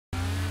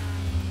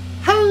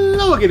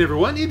Hello again,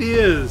 everyone. It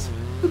is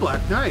the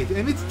Black Knight,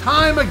 and it's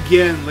time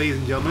again, ladies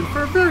and gentlemen,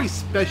 for a very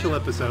special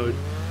episode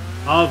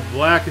of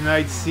Black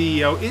Knight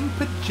CEO in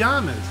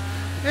Pajamas.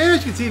 And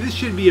as you can see, this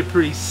should be a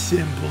pretty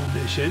simple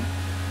mission.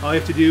 All you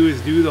have to do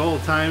is do the whole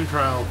time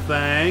trial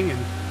thing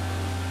and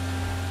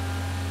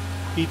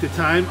beat the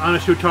time on a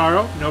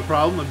Shotaro. No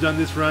problem. I've done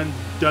this run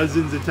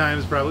dozens of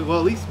times, probably. Well,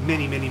 at least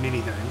many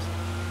times.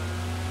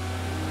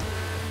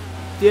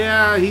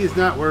 Yeah, he's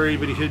not worried,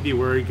 but he should be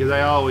worried because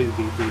I always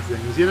beat these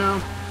things, you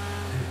know?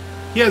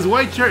 He has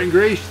white shirt and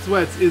gray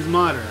sweats is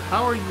modder.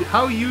 How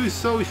are you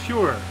so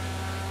sure?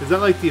 Is that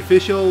like the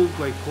official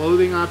like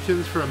clothing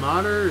options for a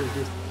modder? Or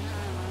just...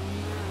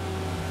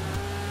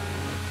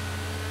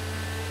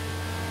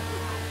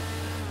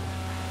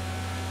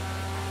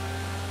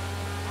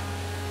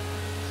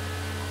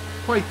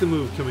 Quite the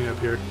move coming up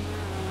here.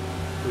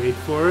 Wait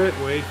for it,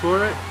 wait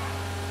for it.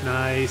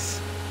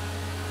 Nice.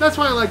 That's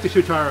why I like the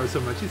Shotaro so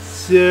much. It's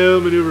so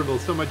maneuverable,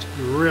 so much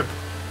grip.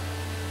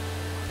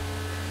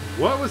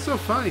 What was so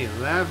funny?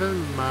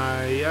 Laughing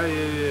my...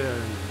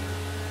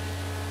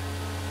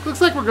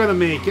 Looks like we're gonna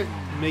make it.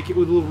 Make it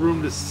with a little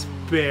room to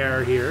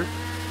spare here.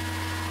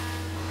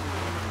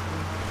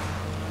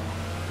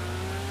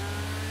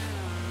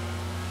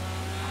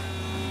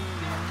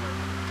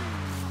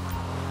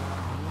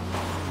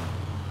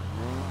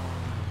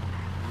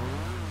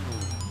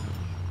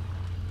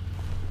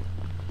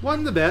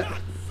 Won the bet.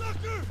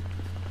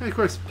 And of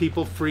course,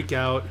 people freak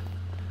out.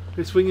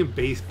 They're swinging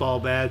baseball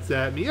bats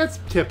at me. That's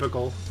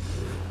typical.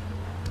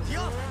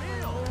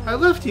 I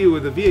left you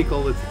with a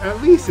vehicle that's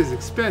at least as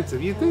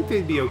expensive. You'd think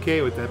they'd be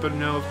okay with that, but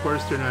no, of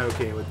course they're not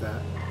okay with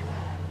that.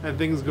 And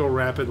things go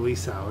rapidly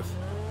south.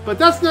 But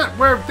that's not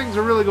where things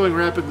are really going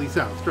rapidly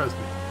south, trust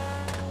me.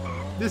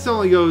 This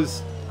only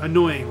goes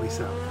annoyingly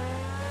south.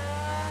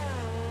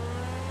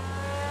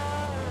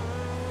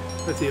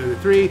 Let's see,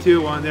 3,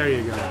 2, 1, there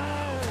you go.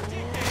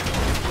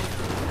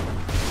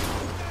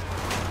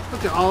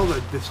 Look at all the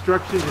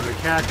destruction of the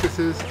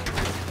cactuses.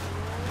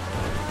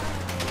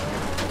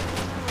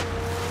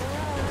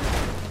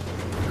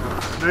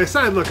 And I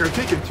decided, look, I'm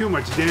taking too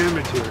much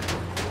damage here.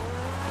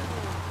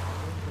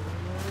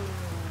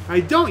 I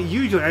don't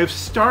usually. I've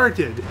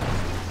started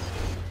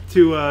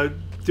to I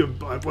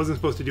wasn't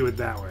supposed to do it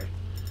that way.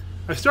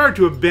 I started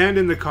to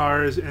abandon the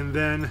cars and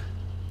then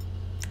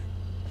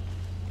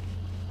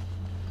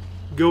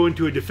go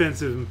into a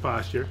defensive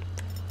posture.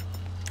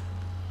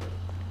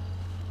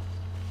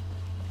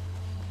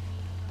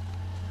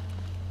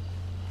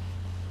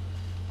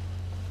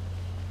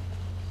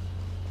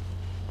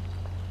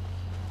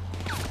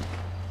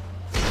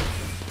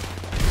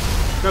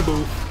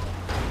 Kaboof.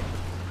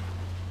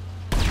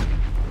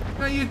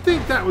 Now you'd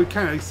think that would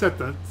kind of set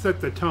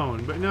the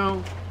tone, but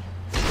no.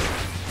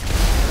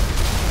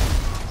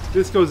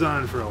 This goes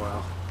on for a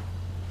while.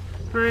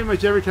 Pretty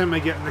much every time I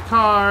get in the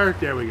car,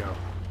 there we go.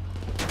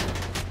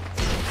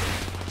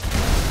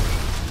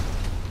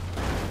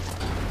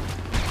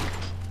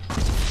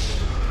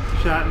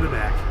 Shot in the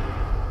back.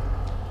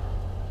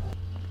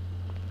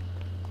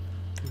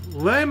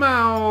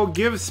 Lemao,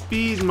 give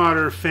speed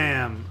modder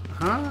fam.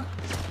 Huh?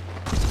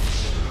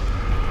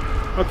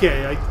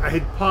 Okay, I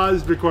had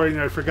paused recording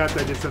and I forgot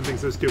that I did something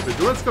so stupid.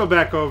 So let's go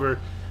back over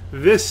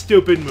this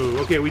stupid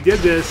move. Okay, we did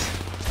this.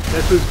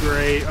 This was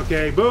great.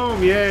 Okay,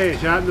 boom, yay.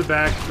 Shot in the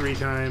back 3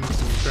 times.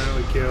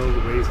 Apparently killed,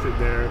 wasted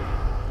there.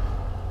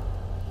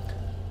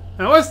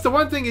 Now what's the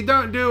one thing you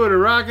don't do with a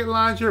rocket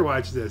launcher?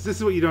 Watch this. This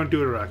is what you don't do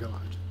with a rocket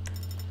launcher.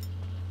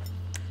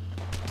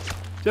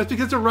 Just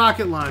because it's a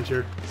rocket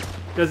launcher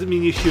doesn't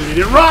mean you shoot it.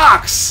 It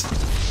rocks!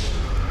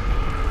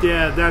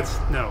 Yeah, that's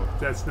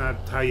not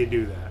how you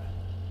do that.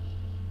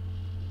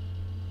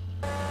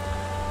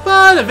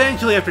 But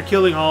eventually, after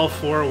killing all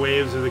 4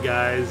 waves of the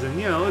guys, and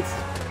you know,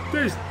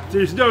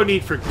 there's no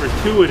need for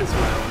gratuitous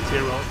violence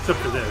here, well, except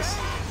for this.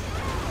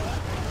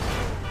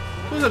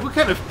 What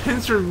kind of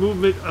pincer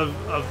movement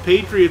of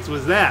patriots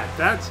was that?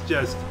 That's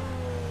just...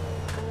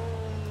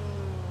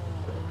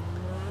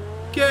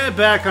 Get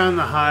back on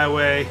the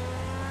highway,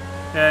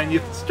 and you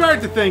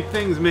start to think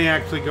things may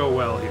actually go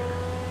well here.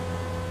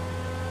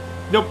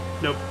 Nope,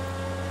 nope.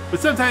 But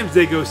sometimes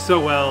they go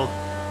so well...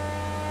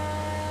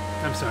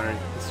 I'm sorry.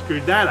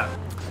 Screwed that up.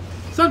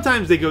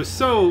 Sometimes they go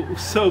so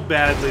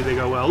badly they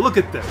go well. Look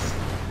at this.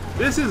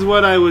 This is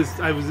what I was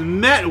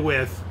met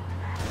with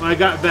when I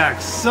got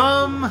back.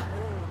 Some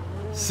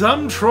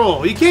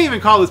troll. You can't even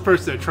call this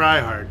person a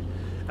tryhard.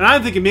 And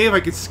I'm thinking maybe if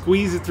I could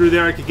squeeze it through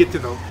there, I could get to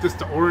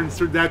the orange.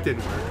 That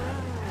didn't work.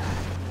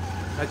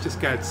 That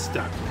just got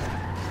stuck.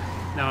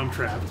 Now I'm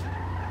trapped.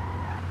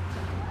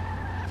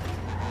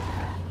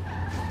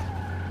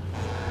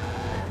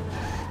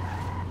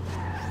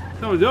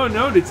 No,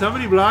 no, did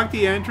somebody block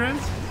the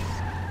entrance?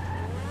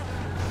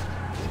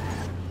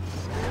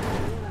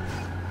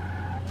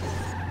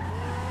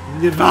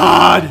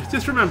 Nevaad!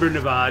 Just remember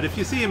Nevaad. If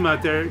you see him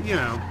out there, you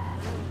know,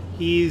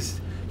 he's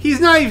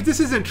not,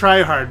 this isn't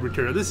tryhard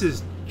material. This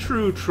is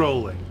true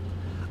trolling.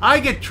 I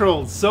get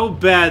trolled so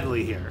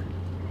badly here.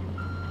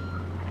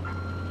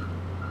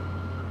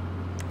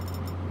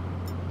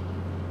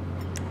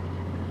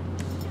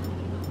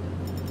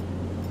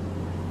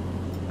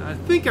 I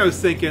think I was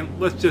thinking,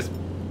 let's just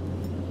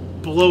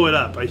blow it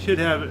up. I should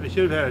have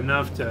had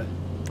enough to.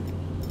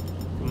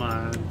 Come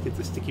on, get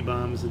the sticky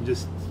bombs and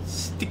just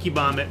sticky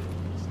bomb it.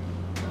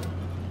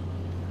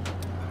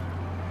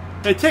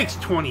 It takes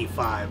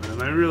 25 of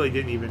them. I really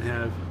didn't even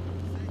have.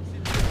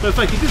 But if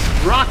I could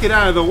just rock it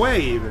out of the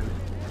way, even.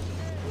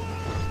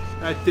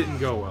 That didn't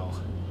go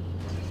well.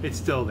 It's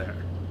still there.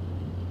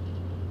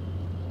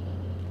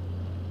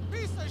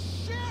 Piece of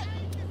shit.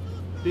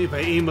 See if I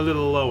aim a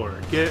little lower.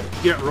 Get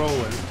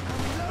rolling.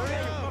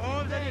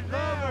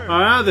 Oh,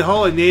 now the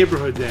whole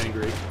neighborhood's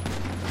angry.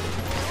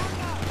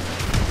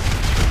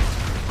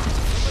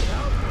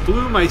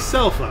 Blew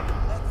myself up.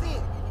 That's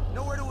it.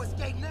 Nowhere to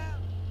escape now.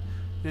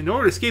 In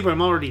order to escape,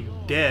 I'm already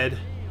dead.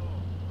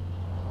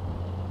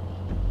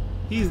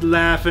 He's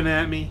laughing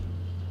at me.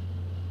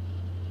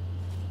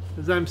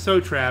 Because I'm so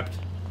trapped.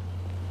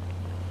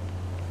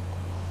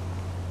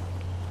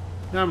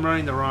 Now I'm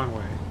running the wrong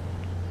way.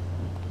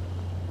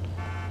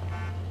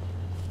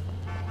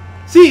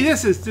 See,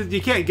 this is...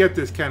 You can't get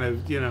this kind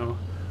of, you know,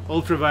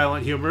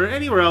 ultra-violent humor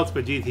anywhere else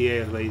but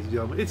GTA, ladies and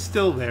gentlemen. It's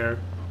still there.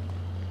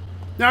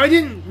 Now, I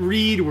didn't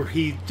read where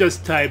he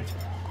just typed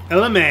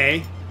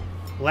LMA,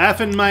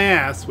 laughing my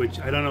ass, which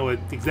I don't know what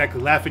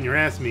exactly laughing your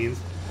ass means,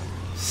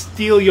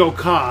 steal your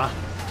car,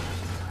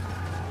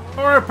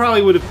 or I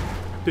probably would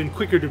have been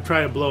quicker to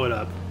try to blow it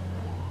up.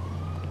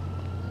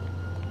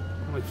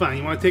 I'm like, fine,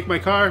 you want to take my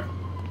car?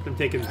 I'm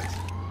taking this.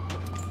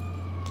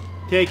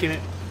 Taking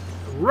it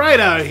right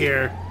out of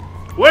here.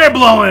 We're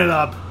blowing it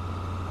up!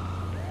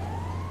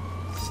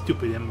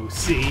 Stupid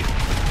MOC.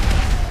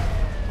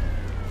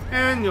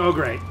 And, oh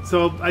great.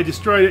 So I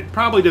destroyed it.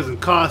 Probably doesn't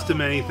cost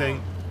him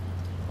anything.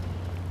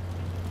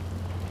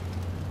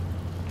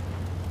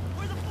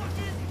 Where the fuck is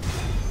he?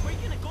 Where you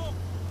gonna go?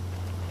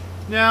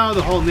 Now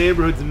the whole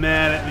neighborhood's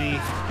mad at me.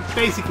 It's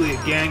basically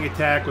a gang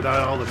attack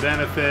without all the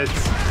benefits.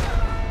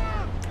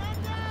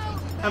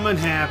 I'm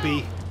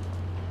unhappy.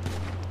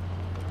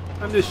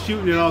 I'm just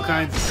shooting at all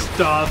kinds of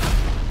stuff.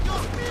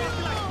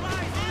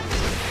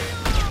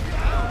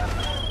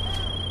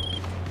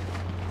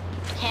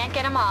 Can't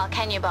get them all,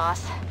 can you,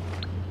 boss?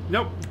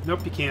 Nope,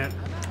 nope, you can't.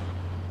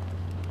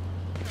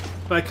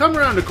 But I come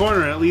around the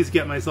corner and at least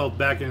get myself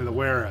back into the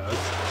warehouse.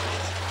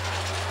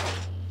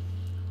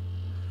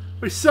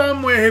 Or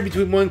somewhere here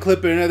between one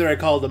clip and another, I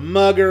called a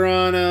mugger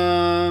on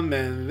him,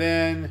 and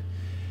then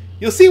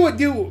you'll see we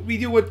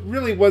do what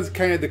really was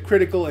kind of the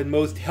critical and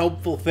most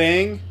helpful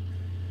thing,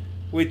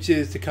 which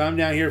is to come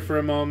down here for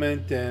a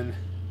moment and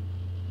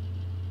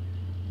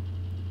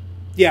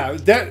yeah,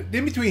 that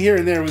in between here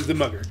and there was the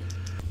mugger.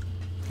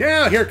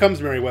 Now here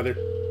comes Meriweather.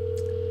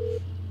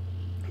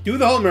 Do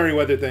the whole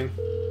Meriweather thing.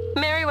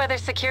 Meriweather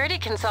Security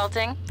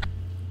Consulting.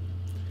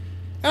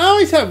 I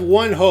always have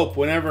one hope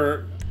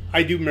whenever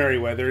I do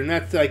Meriweather, and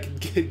that's I can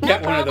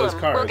get one of those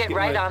cars. We'll get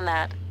right on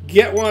that.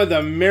 Get one of the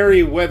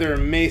Meriweather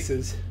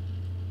Mesas.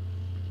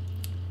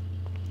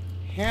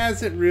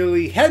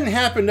 Hadn't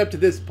happened up to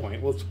this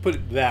point. Let's put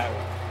it that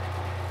way.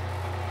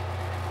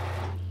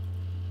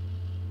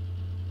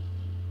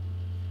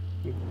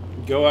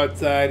 Go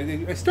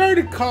outside. I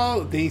started to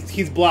call.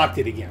 He's blocked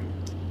it again.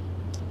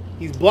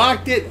 He's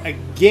blocked it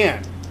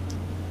again.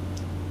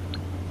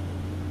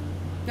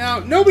 Now,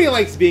 nobody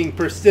likes being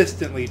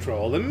persistently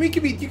trolled. I mean,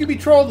 you can be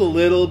trolled a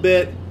little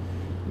bit.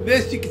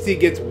 This, you can see,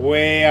 gets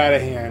way out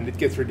of hand. It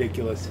gets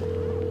ridiculous.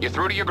 You're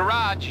through to your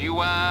garage.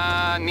 You,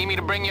 need me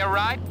to bring you a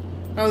ride?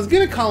 I was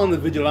going to call in the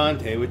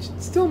Vigilante, which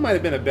still might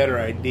have been a better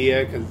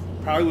idea, because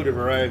probably would have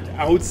arrived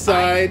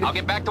outside I'll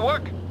get back to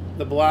work.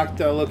 the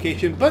blocked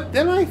location. But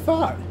then I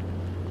thought,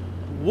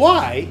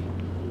 why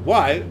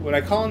would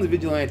I call in the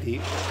Vigilante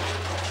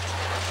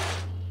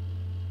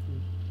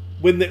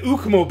when the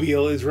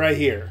Ookmobile is right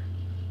here?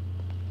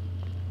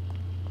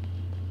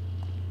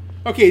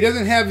 Okay, it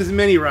doesn't have as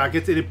many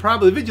rockets, and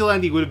the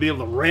Vigilante would have been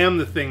able to ram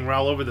the thing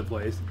all over the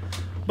place.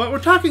 But we're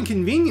talking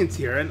convenience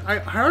here, and I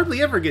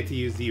hardly ever get to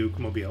use the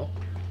Ookmobile.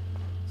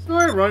 So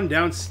I run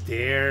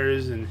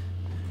downstairs and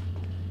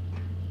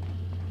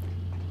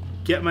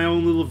get my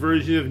own little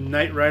version of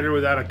Knight Rider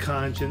without a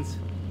conscience.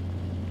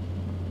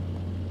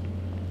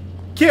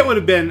 Kit would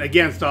have been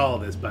against all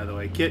of this, by the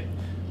way. Kit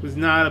was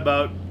not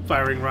about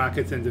firing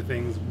rockets into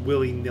things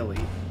willy-nilly.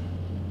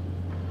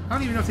 I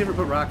don't even know if they ever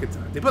put rockets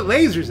on it. They put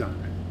lasers on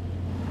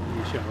it in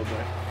the show, but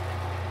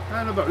I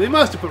don't know about... They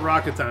must have put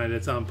rockets on it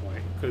at some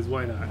point, because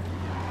why not?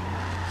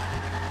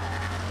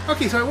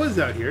 Okay, so I was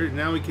out here.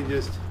 Now we can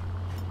just...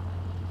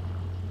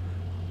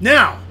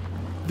 Now!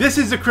 This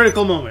is a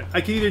critical moment.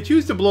 I can either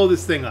choose to blow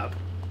this thing up,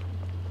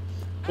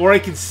 or I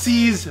can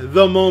seize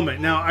the moment.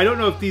 Now, I don't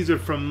know if these are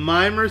from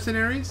my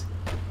mercenaries.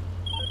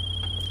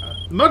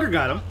 The mugger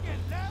got him.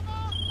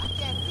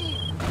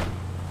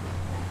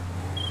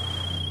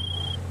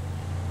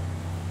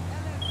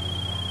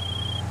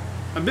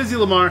 I'm busy,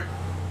 Lamar.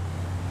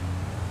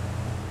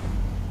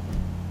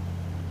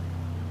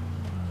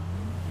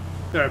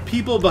 There are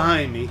people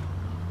behind me.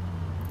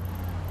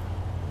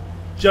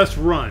 Just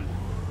run.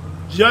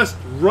 Just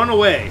run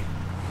away.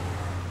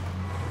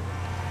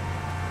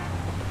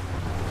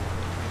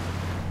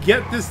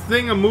 get this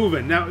thing a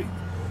moving. Now,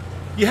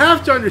 you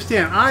have to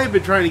understand, I have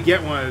been trying to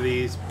get one of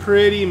these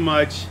pretty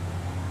much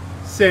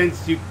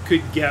since you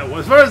could get one.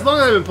 As long as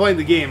I've been playing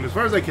the game, as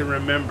far as I can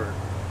remember,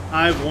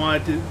 I've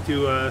wanted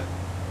to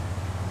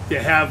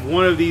have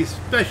one of these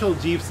special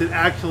Jeeps that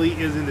actually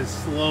isn't as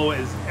slow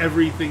as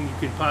everything you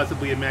could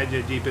possibly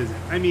imagine a Jeep isn't.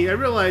 I mean, I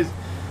realize,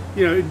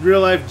 you know, in real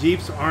life,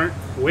 Jeeps aren't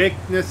quick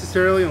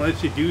necessarily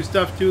unless you do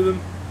stuff to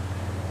them.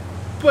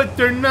 But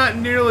they're not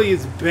nearly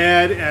as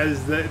bad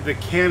as the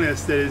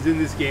Canis that is in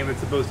this game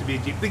that's supposed to be a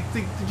Jeep.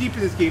 The Jeep in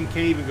this game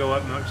can't even go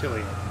up Mount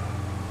Chiliad.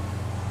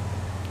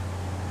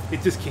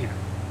 It just can't.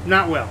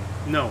 Not well.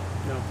 No.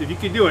 If you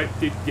could do it,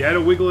 you had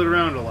to wiggle it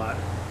around a lot.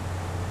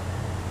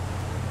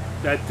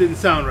 That didn't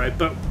sound right.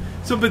 But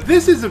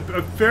this is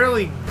a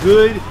fairly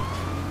good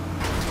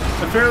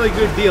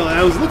deal. And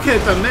I was looking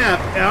at the map,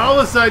 and all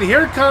of a sudden,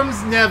 here comes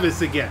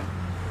Nevaad again.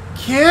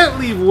 Can't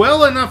leave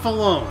well enough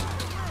alone.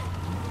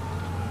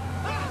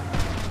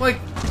 Like,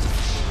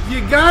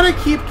 you gotta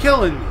keep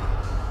killing me.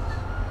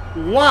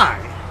 Why?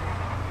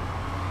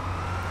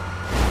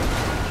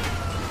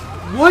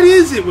 What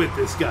is it with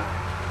this guy?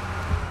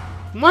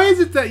 Why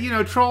is it that, you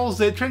know, trolls,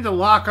 they tend to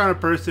lock on a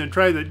person and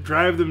try to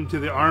drive them to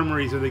the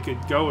armory so they could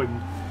go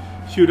and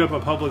shoot up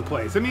a public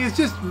place? I mean, it's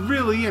just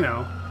really, you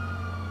know,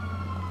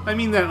 I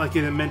mean that like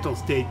in a mental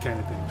state kind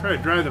of thing. Try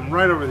to drive them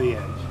right over the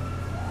edge.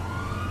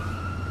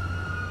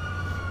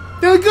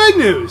 Now the good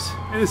news,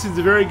 and this is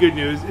the very good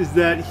news, is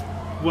that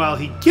while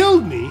he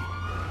killed me,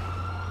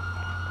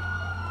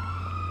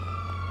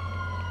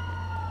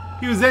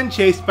 he was then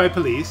chased by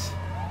police,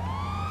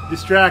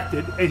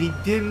 distracted, and he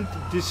didn't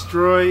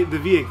destroy the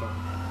vehicle.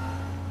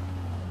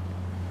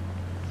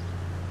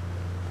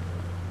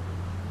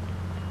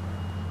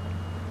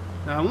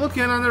 Now I'm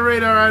looking on the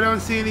radar, I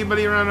don't see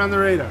anybody around on the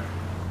radar.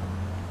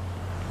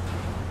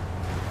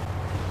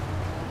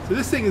 So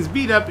this thing is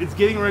beat up, it's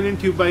getting run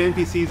into by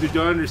NPCs who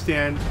don't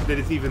understand that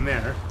it's even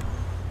there.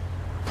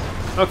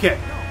 Okay.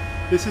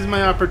 This is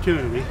my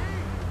opportunity.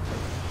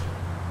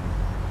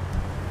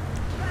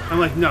 I'm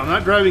like, no, I'm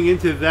not driving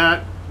into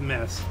that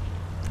mess.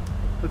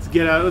 Let's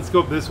get out. Let's go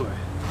up this way.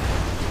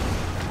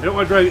 I don't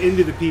want to drive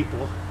into the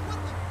people.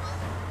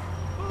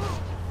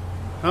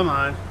 Come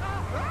on.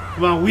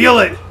 Come on, wheel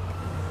it!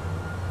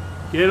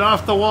 Get it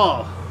off the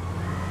wall.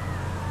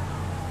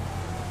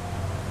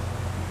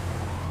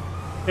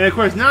 And of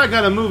course, now I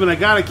gotta move and I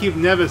gotta keep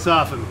Nevaad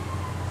off of me.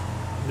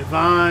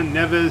 Nevan.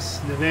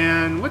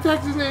 What the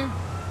heck's his name?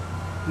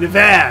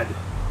 Nevaad.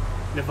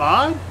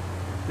 Nevaad?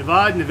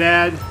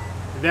 Nevaad.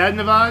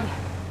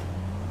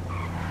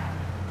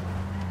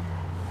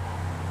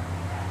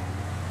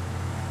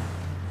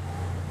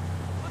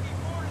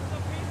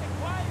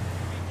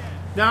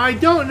 Now, I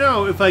don't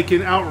know if I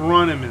can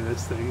outrun him in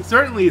this thing.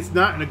 Certainly, it's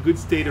not in a good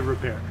state of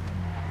repair.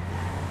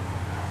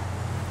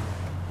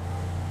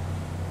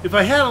 If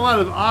I had a lot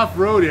of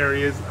off-road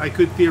areas, I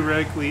could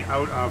theoretically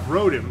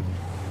off-road him.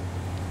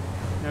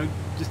 Now,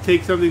 just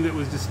take something that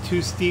was just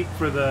too steep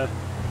for the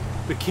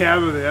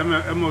cab of the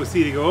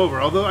MOC to go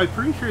over. Although I'm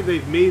pretty sure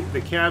they've made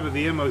the cab of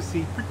the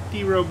MOC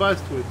pretty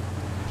robust as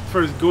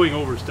far as going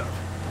over stuff.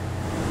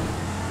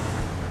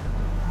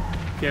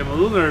 Okay, I'm a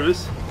little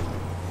nervous.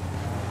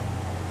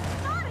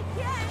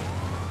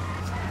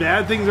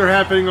 Bad things are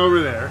happening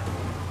over there.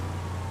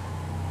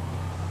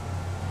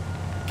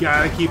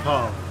 Gotta keep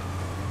hauling.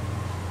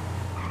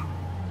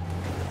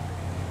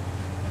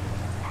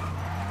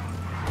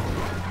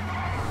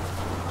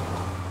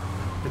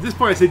 At this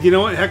point I said, you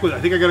know what, heck with it.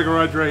 I think I got a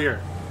garage right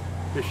here.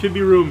 There should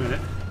be room in it.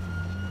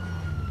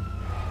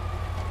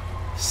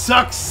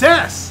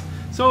 Success!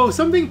 So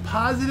something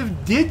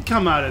positive did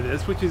come out of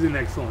this, which is an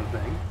excellent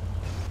thing.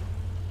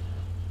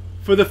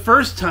 For the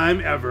first time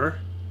ever,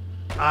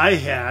 I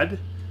had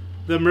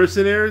the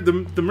mercenary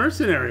one,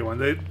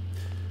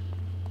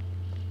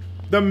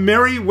 the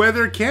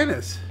Meriweather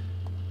Canis.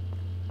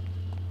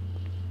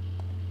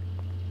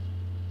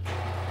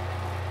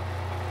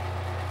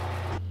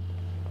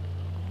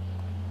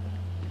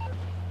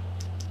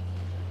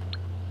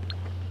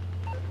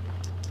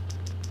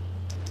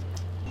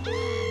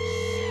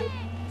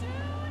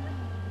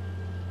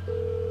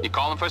 You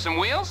calling for some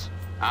wheels?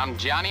 I'm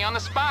Johnny on the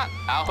spot.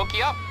 I'll hook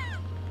you up.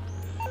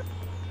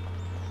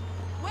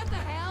 What the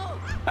hell?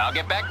 I'll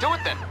get back to it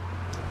then.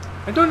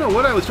 I don't know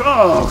what I was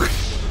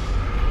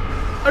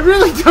I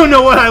really don't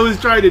know what I was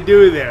trying to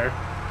do there.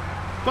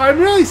 But I'm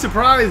really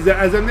surprised that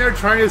as I'm there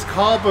trying to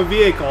call up a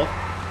vehicle,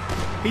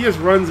 he just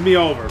runs me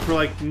over for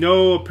like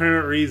no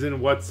apparent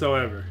reason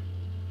whatsoever.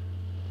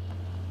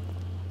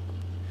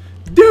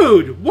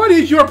 Dude, what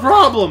is your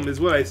problem? Is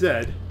what I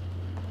said.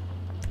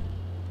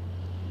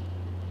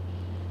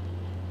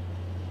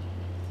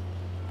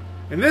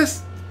 And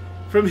this,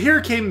 from here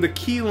came the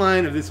key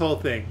line of this whole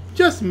thing.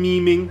 Just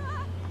memeing.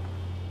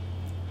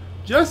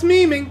 Just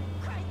memeing.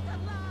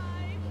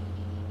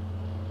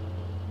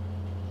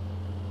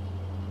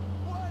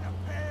 What a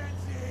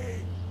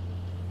pansy!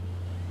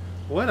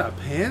 What a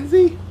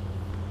pansy?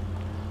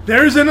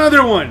 There's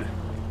another one.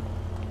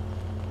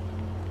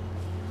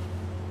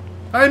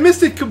 I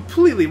missed it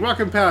completely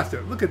walking past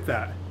it. Look at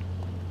that.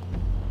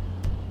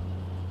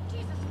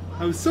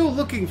 I was so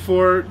looking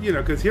for, you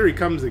know, because here he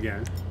comes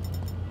again.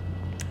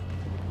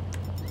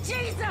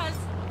 Jesus!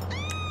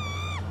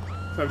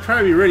 So I'm trying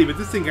to be ready, but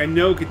this thing I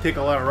know could take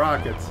a lot of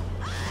rockets.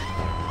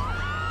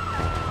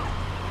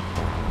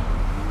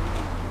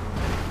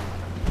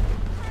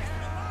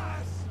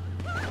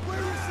 We're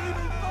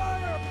receiving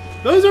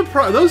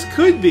fire! Those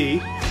could be.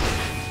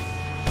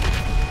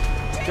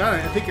 God,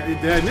 I think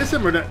did I miss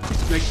him or not?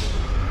 Like,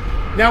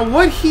 now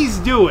what he's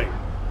doing?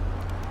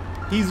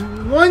 He's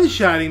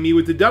one-shotting me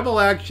with the double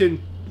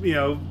action, you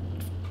know,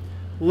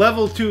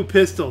 level 2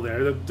 pistol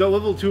there, the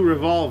level 2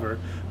 revolver,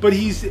 but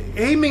he's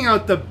aiming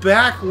out the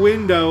back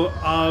window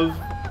of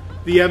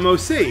the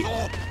MOC.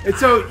 And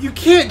so you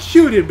can't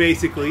shoot him,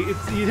 basically.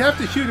 You'd have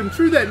to shoot him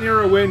through that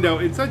narrow window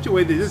in such a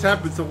way that it just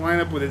happens to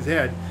line up with his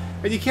head.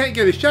 And you can't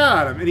get a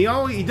shot at him. And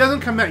he doesn't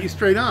come at you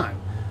straight on.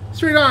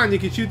 Straight on, you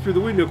can shoot through the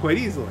window quite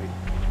easily.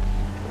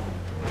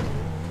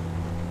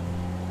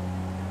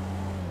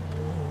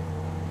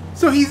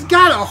 So he's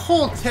got a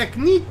whole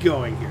technique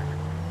going here.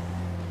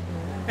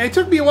 And it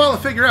took me a while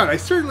to figure out. I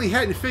certainly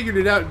hadn't figured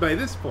it out by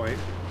this point.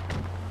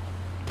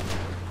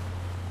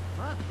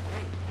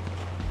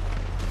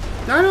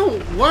 Now, I don't know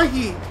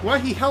why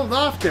he held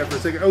off there for a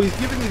second. Oh, he's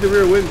giving me the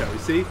rear window,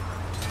 see?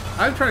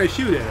 I'm trying to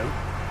shoot at him.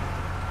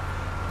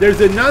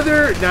 There's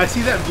another... Now,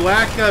 see that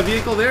black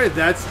vehicle there?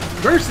 That's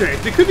mercenary.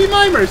 It could be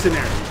my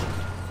mercenary.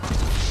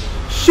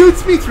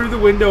 Shoots me through the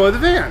window of the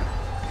van.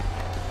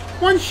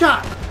 One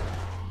shot.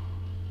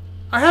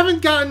 I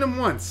haven't gotten him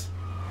once.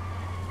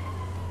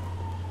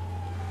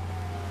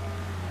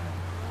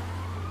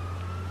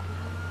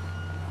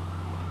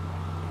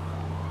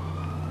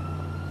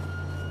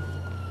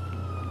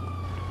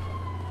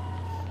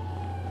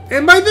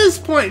 And by this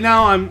point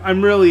now,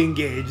 I'm really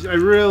engaged. I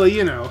really,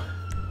 you know.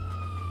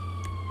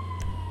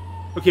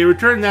 Okay,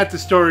 return that to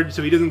storage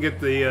so he doesn't get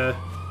the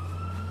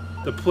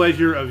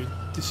pleasure of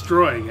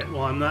destroying it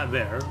while I'm not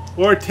there,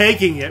 or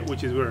taking it,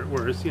 which is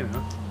worse, you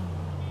know.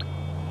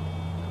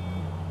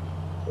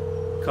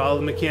 Call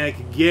the mechanic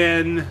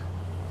again.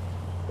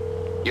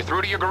 You're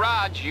through to your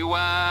garage. You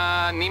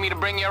need me to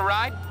bring you a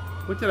ride?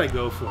 What did I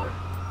go for?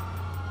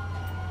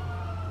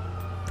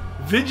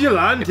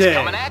 Vigilante. It's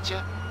coming at you.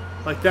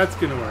 Like that's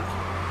gonna work.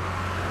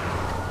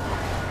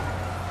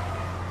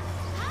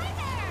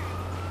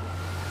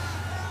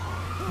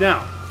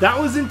 Now, that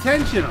was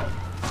intentional.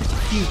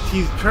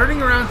 He's turning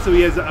around so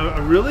he has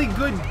a really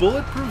good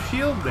bulletproof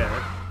shield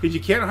there, because you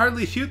can't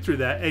hardly shoot through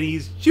that, and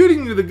he's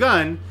shooting through the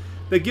gun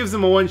that gives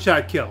him a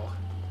one-shot kill.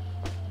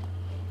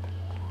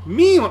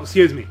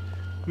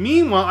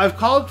 Meanwhile, I've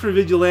called for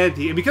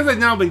vigilante, and because I've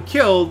now been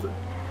killed,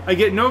 I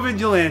get no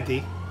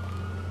vigilante,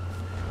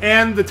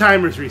 and the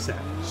timer's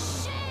reset.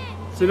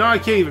 So now I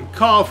can't even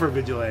call for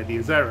vigilante,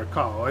 as I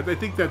recall. I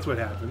think that's what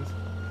happens.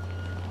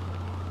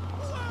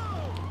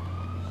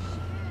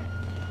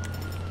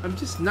 I'm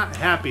just not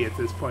happy at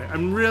this point.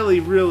 I'm really,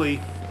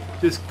 really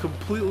just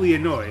completely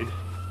annoyed.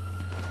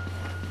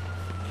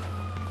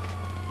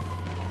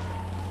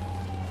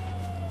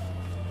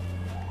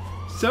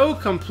 So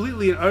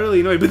completely and utterly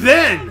annoyed. But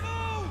then,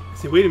 I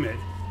say, wait a minute.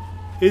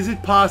 Is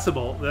it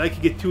possible that I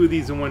could get 2 of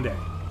these in one day?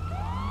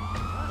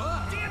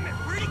 Damn it,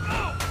 where'd he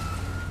go?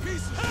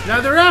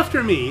 Now they're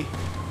after me.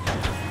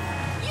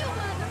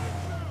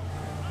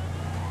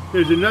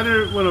 There's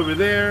another one over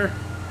there.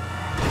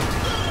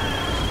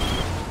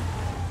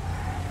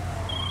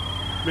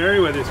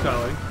 Meriweather's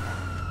calling.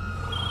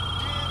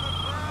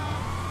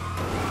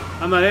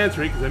 I'm not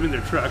answering because I'm in their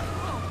truck.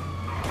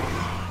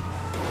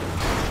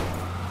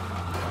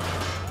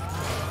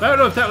 I don't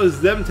know if that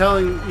was them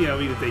telling, you know,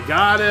 me that they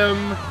got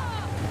him.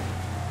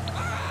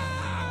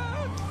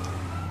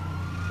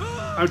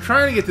 I'm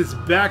trying to get this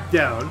back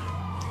down.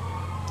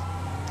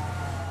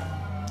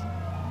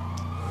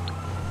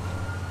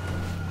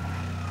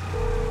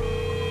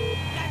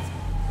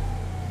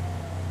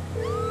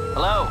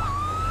 Hello.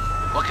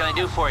 What can I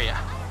do for you?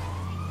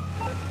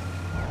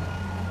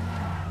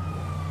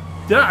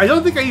 I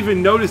don't think I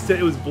even noticed that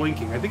it was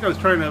blinking. I think I was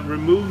trying to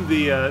remove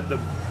the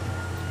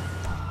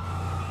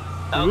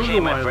Okay,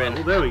 my friend.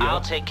 level. There we go. I'll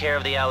take care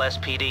of the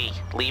LSPD.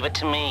 Leave it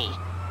to me.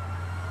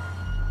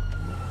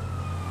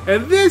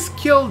 And this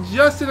killed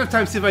just enough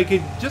time. See if I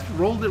could just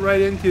rolled it right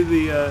into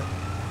the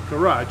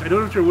garage. I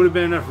don't know if there would have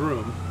been enough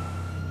room.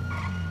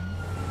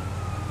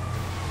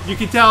 You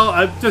can tell,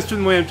 just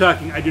from the way I'm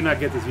talking, I do not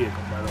get this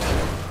vehicle, by the way.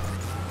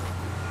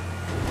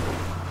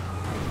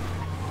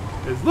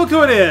 'Cause look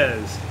who it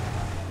is!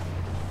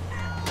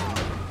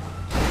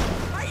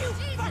 Are you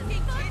fucking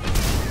kidding?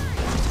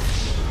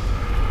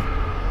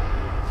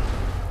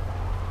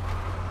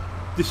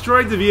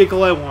 Destroyed the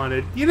vehicle I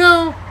wanted. You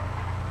know,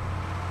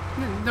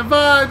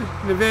 Nevaad!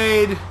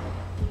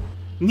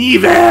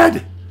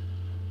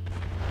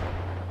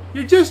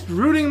 You're just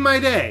ruining my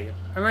day.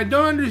 And I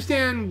don't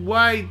understand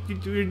why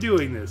you're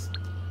doing this.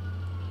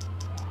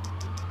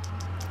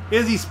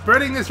 Is he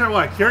spreading this or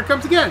what? Here it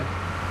comes again.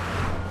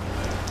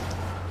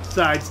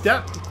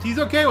 Sidestep. He's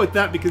okay with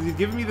that because he's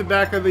giving me the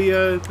back of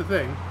the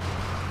thing.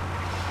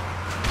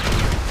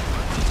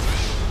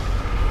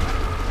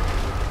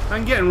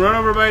 I'm getting run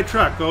over by a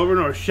truck over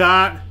and over.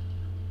 Shot.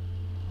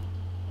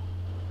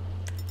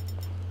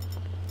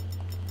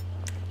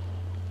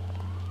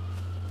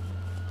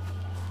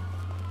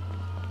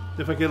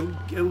 If I could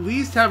at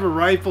least have a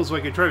rifle so I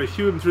could try to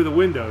shoot him through the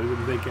windows,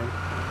 I'm thinking.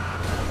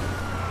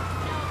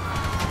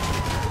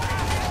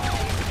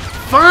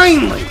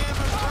 Finally!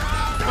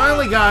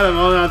 Finally got him.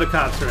 Oh, now the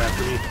cops are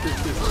after me.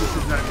 This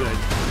is not good.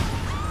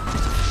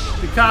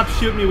 The cops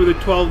shoot me with a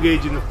 12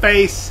 gauge in the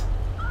face.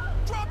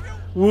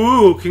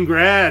 Woo!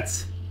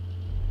 Congrats!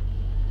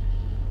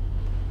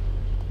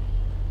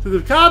 So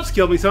the cops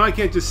killed me, so I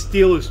can't just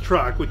steal his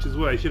truck, which is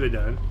what I should have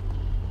done.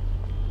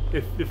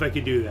 If I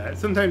could do that.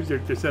 Sometimes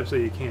there's steps that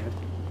you can't.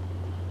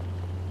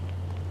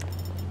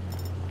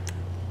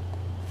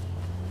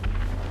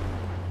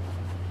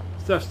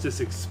 Stuff's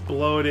just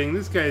exploding.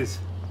 This guy's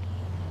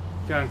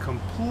gone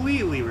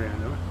completely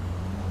random.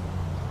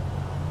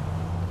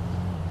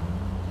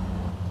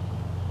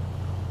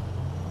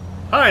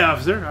 Hi,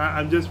 officer.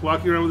 I'm just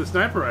walking around with a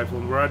sniper rifle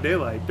in broad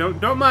daylight.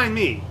 Don't mind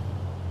me.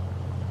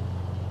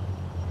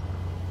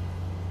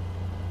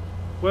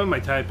 What am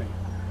I typing?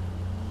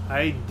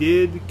 I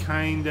did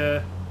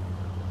kinda.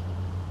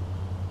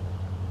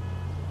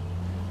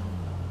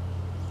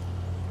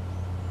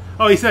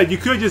 Oh, he said you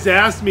could just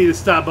ask me to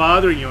stop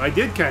bothering you. I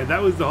did kinda.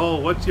 That was the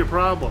whole. What's your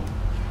problem?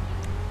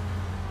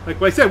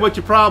 Like when I said, "What's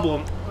your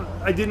problem?"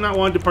 I did not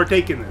want to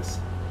partake in this.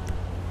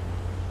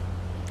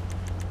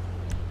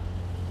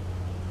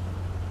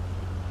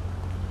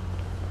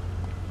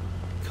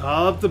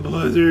 Call up the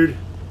Blizzard.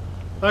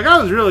 Like I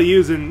was really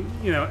using,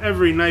 you know,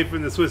 every knife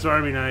in the Swiss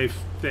Army knife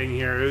thing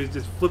here. It was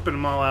just flipping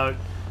them all out,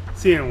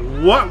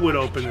 seeing what would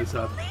open this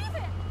up.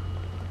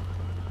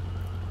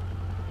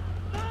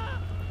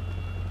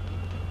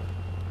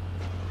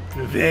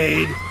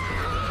 Evade.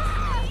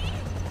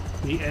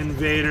 The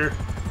invader.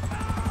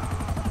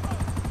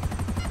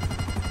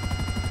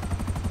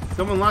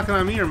 Someone locking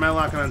on me, or am I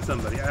locking on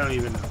somebody? I don't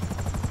even know.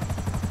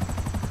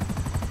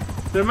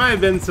 There might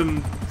have been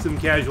some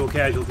casual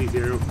casualties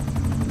here.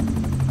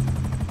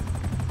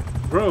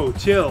 Bro,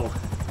 chill.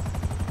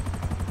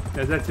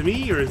 Is that to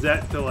me, or is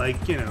that to,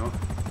 like, you know?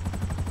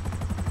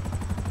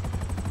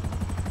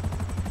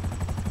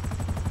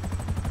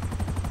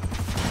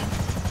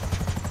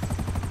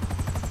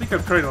 I think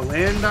I'm trying to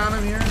land on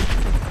him here.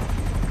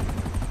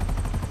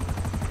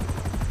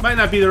 Might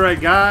not be the right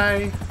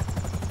guy.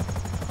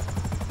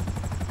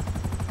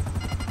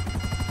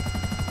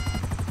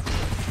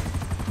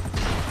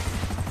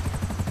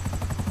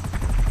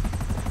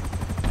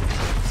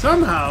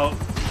 Somehow,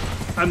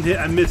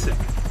 I'm missing.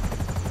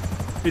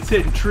 It's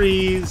hitting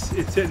trees.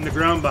 It's hitting the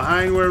ground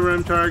behind wherever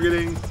I'm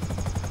targeting.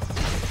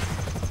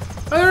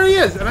 Oh, there he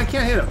is, and I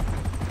can't hit him.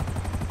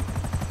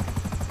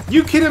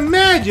 You can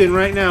imagine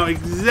right now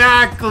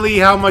exactly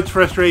how much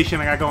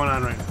frustration I got going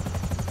on right now.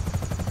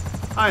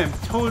 I am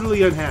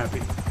totally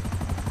unhappy.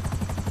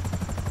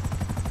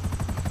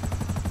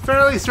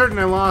 Fairly certain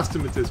I lost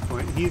him at this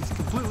point. He's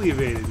completely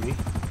evaded me.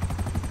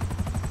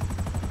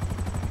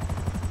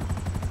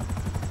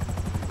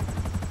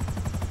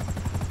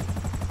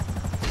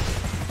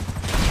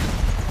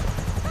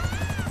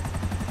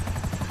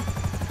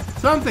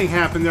 Something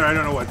happened there, I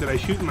don't know what. Did I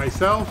shoot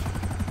myself?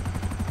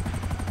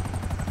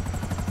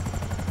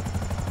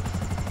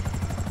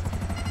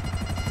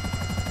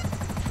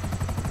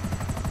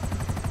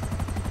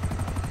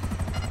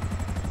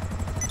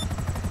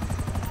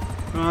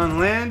 Come on,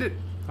 land it.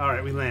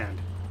 Alright, we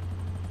land.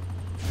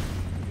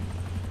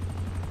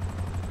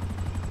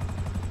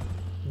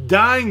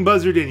 Dying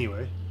buzzard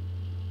anyway.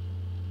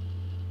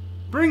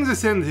 Brings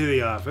us into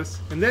the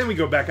office, and then we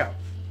go back out,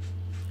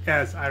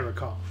 as I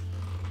recall.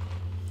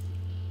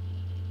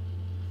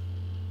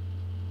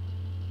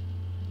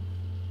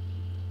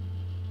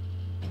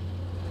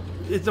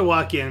 It's a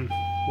walk-in,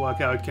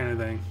 walk-out kind of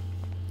thing.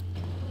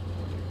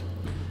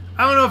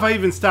 I don't know if I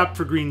even stopped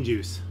for green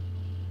juice.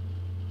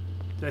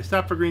 Did I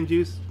stop for green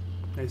juice?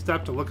 Did I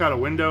stop to look out a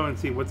window and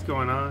see what's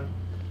going on?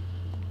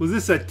 Was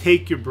this a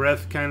take your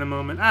breath kind of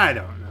moment? I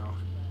don't know.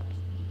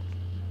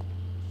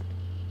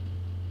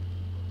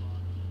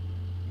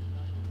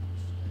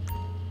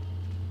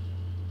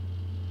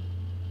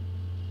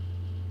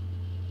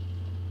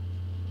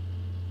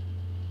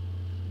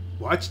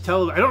 Watch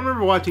television. I don't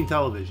remember watching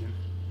television.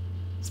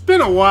 It's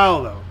been a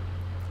while, though.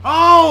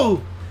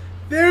 Oh!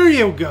 There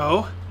you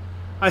go.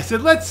 I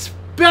said, let's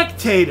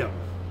spectate him.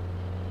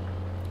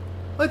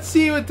 Let's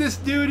see what this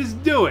dude is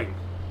doing.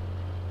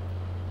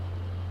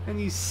 And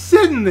he's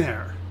sitting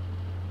there.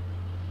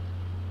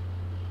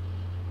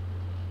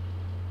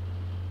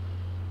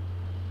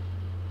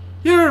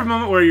 You ever have a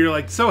moment where you're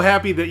like so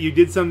happy that you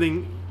did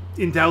something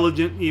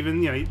intelligent,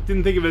 even, you know, you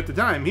didn't think of it at the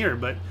time here,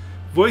 but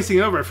voicing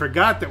over, I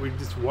forgot that we were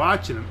just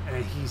watching him,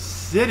 and he's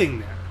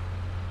sitting there.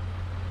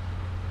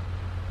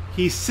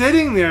 He's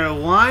sitting there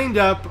lined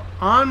up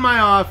on my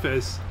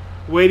office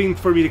waiting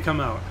for me to come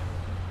out.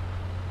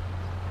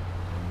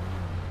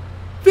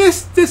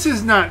 This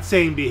is not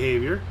sane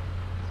behavior.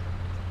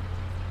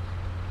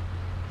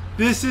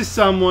 This is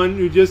someone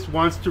who just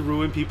wants to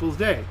ruin people's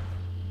day.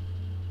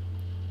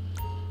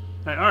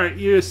 Alright,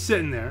 you're just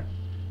sitting there.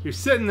 You're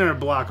sitting there a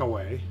block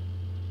away.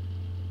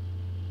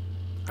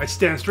 I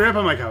stand straight up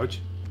on my couch,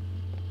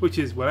 which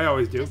is what I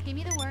always do. Just give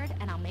me the word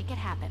and I'll make it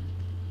happen.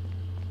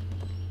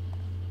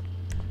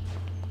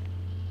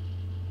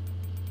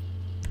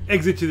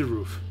 Exit to the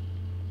roof.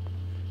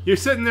 You're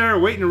sitting there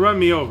waiting to run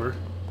me over.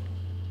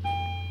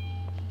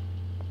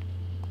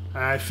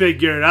 I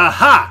figured,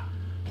 aha!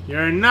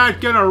 You're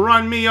not gonna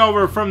run me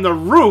over from the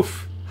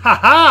roof! Ha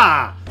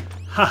ha!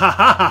 Ha ha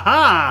ha ha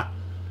ha!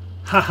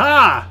 Ha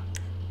ha!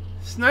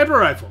 Sniper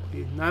rifle.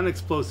 Not an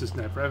explosive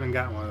sniper. I haven't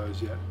gotten one of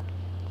those yet.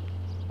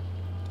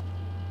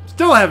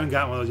 Still haven't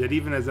gotten one of those yet,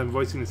 even as I'm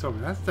voicing this over.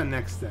 That's the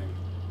next thing.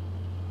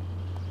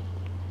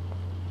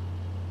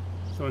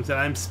 Someone said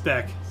I'm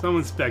spec.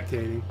 Someone's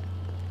spectating.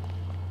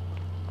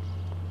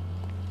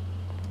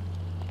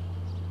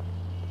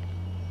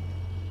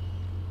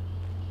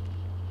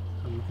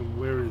 I'm looking,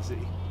 where is he?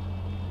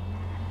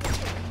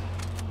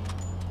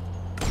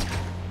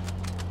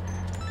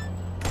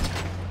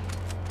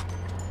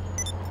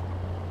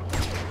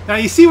 Now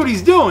you see what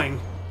he's doing?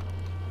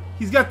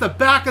 He's got the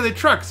back of the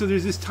truck, so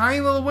there's this tiny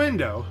little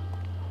window.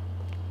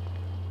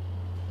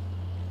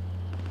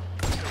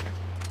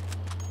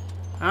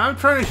 I'm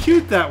trying to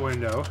shoot that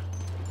window.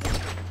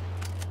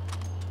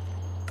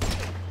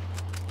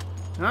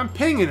 And I'm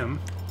pinging him.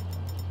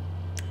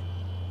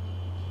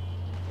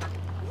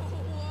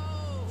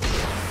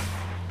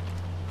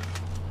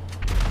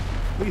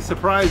 At least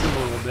surprise him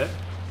a little bit.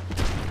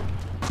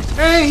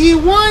 And he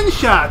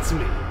one-shots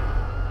me!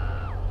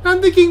 I'm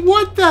thinking,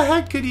 what the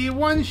heck could he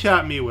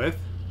one-shot me with?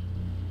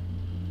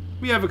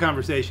 We have a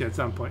conversation at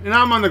some point. And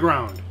I'm on the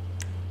ground.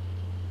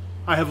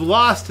 I have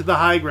lost the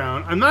high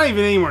ground. I'm not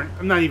even anywhere.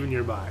 I'm not even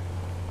nearby.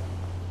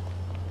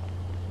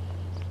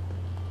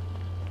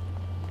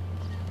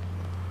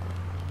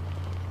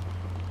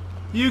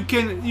 You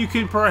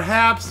can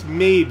perhaps,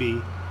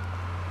 maybe,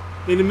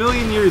 in a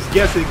million years,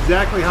 guess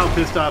exactly how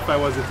pissed off I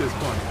was at this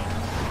point.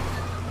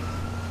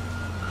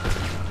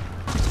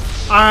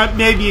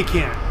 Maybe you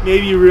can't.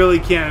 Maybe you really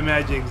can't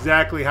imagine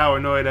exactly how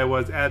annoyed I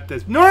was at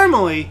this.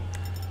 Normally,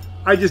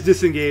 I just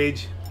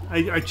disengage.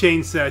 I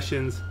change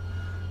sessions.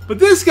 But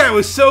this guy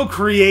was so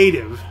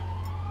creative.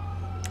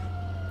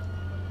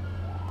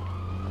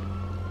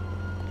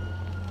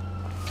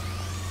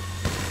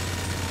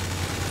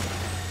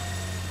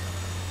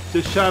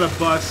 Just shot a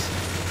bus.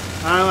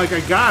 I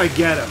gotta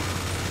get him.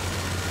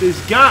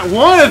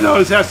 One of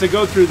those has to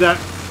go through the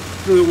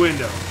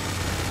window.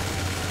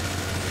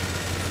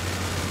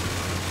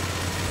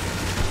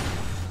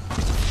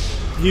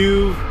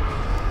 You've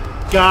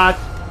got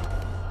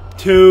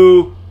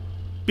to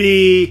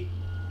be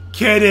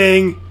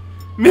kidding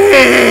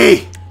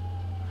me!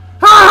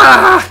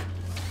 Ah!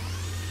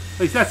 At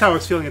least that's how I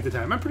was feeling at the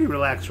time. I'm pretty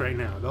relaxed right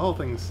now. The whole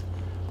thing's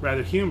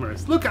rather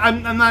humorous. Look,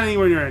 I'm not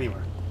anywhere near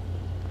anywhere.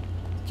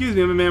 Excuse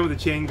me, I'm a man with a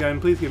chain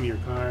gun. Please give me your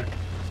car.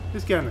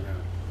 Just get on the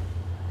ground.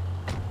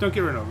 Don't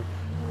get run over.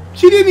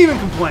 She didn't even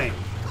complain.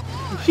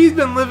 She's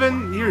been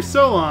living here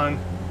so long.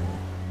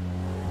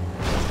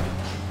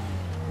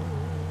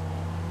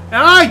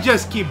 And I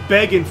just keep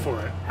begging for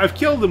it. I've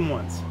killed him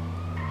once.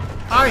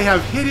 I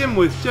have hit him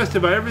with just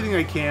about everything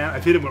I can.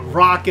 I've hit him with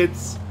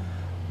rockets,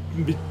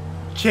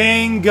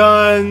 chain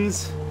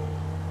guns.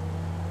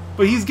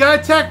 But he's got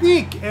a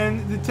technique,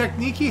 and the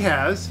technique he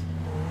has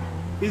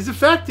is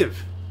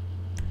effective.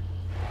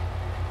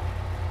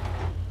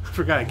 I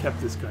forgot I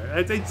kept this car.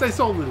 I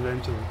sold it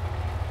eventually,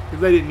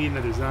 because I didn't need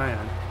another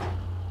Zion.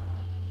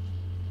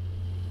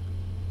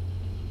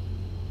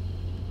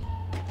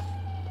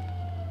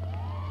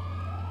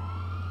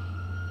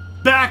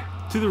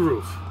 Back to the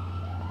roof.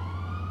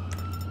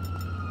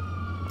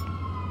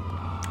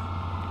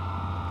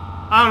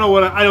 I don't know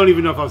what I don't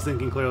even know if I was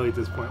thinking clearly at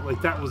this point.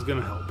 Like, that was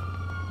gonna help.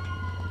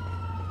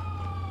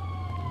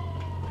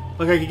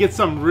 Like, I could get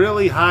some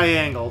really high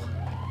angle.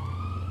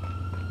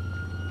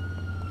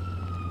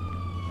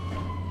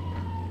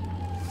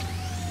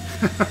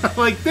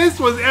 Like, this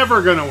was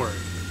ever gonna work.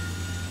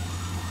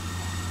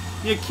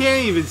 You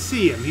can't even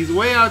see him. He's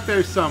way out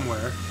there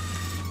somewhere.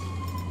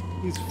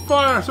 He's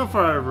so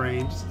far out of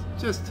range.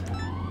 Just...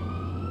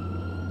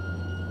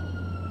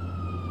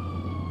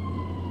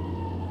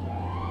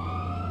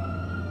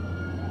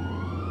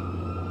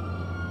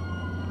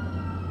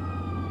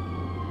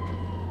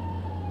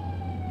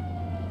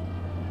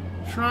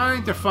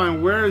 trying to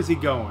find where is he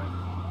going.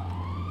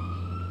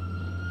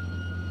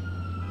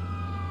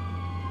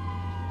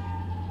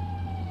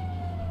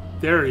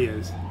 There he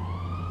is.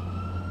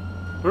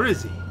 Where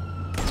is he?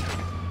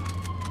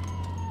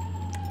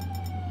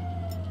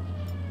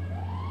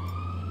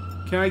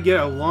 Can I get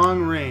a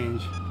long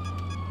range?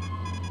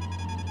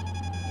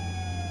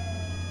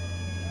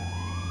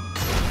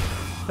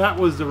 That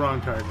was the wrong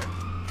target.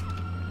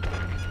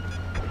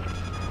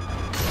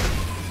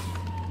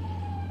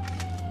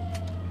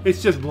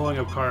 It's just blowing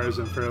up cars,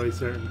 I'm fairly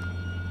certain.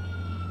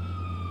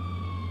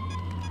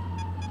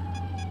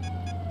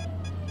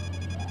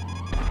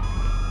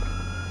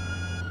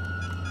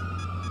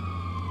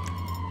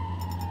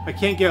 I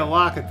can't get a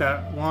lock at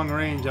that long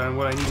range on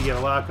what I need to get a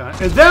lock on.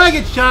 And then I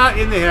get shot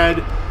in the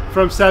head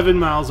from 7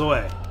 miles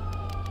away.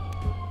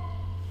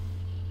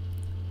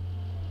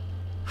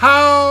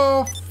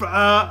 How,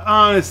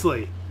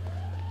 honestly,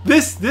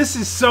 this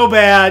is so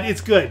bad,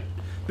 it's good.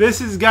 This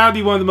has got to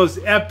be one of the most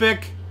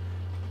epic,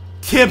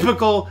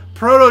 typical,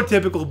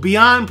 prototypical,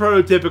 beyond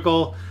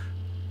prototypical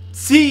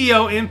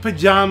CEO in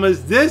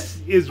pajamas. This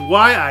is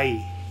why I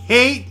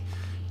hate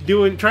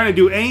trying to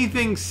do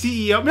anything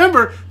CEO.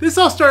 Remember, this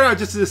all started out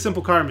just as a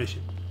simple car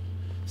mission.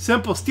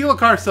 Simple, steal a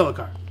car, sell a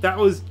car. That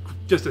was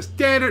just a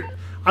standard.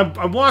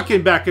 I'm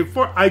walking back and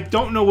forth. I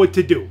don't know what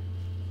to do.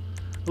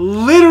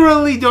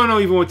 Literally don't know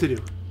even what to do.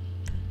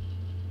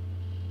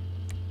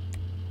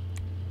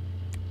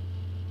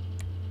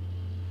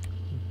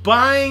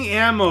 Buying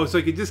ammo so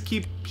I could just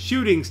keep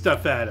shooting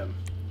stuff at him.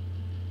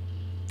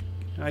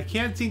 I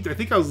can't seem to, I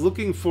think I was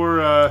looking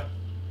for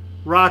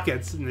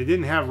rockets, and they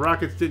didn't have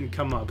rockets, didn't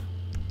come up.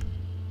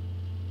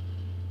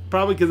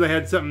 Probably because I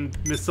had something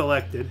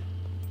misselected.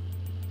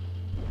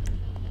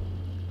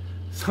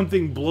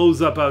 Something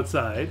blows up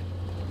outside.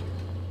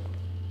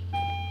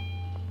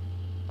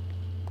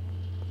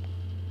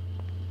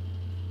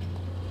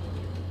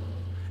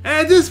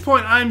 At this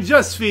point, I'm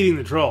just feeding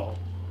the troll.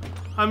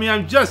 I mean,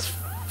 I'm just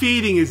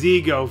feeding his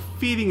ego,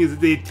 feeding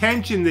the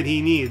attention that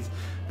he needs.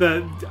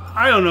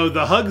 I don't know,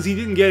 the hugs he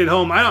didn't get at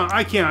home.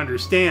 I can't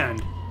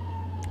understand.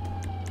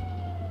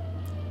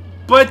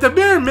 But at the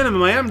bare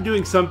minimum, I am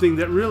doing something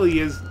that really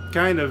is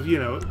kind of, you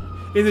know,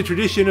 in the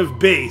tradition of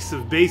base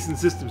and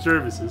system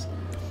services.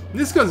 And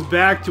this goes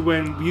back to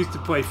when we used to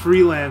play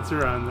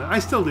freelancer on the, I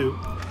still do.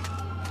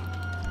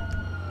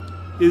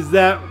 Is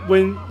that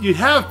when you'd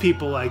have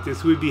people like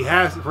this who would be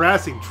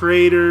harassing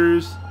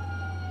traders,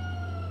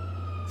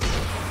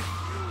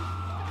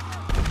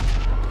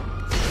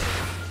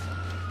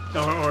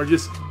 or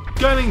just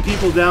gunning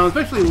people down,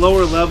 especially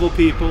lower level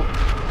people.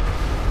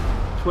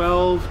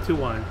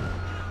 12-1.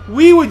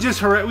 We would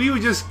just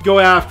go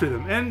after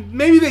them, and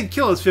maybe they'd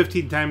kill us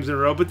 15 times in a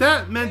row, but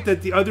that meant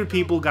that the other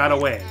people got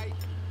away.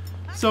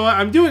 So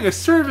I'm doing a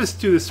service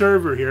to the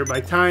server here by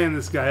tying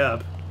this guy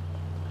up.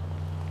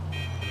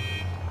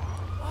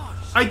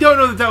 I don't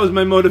know that that was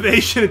my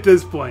motivation at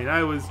this point.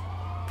 I was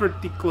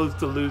pretty close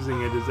to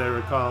losing it, as I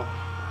recall.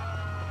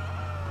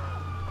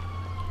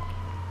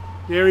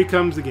 Here he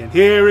comes again.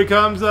 Here he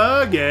comes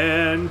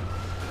again.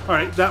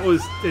 Alright, that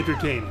was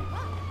entertaining.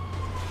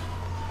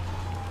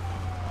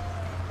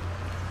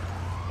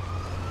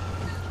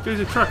 There's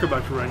a truck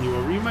about to run you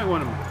over. You might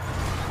want to move.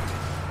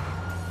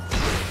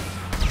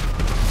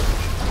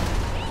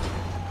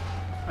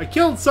 I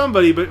killed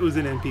somebody, but it was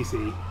an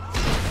NPC.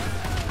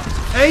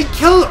 And he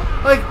killed...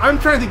 Like, I'm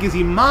trying to think, is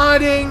he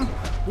modding?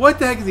 What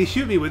the heck is he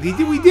shooting me with?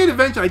 We did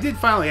eventually... I did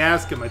finally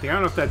ask him, I think. I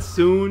don't know if that's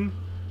soon.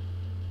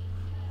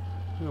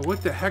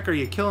 What the heck are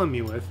you killing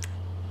me with?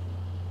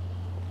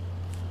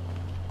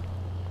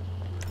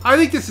 I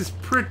think this is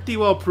pretty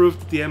well proof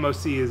that the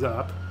MOC is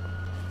up.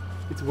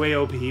 It's way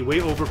OP, way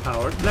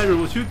overpowered. Never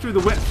will shoot through the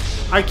wind.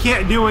 I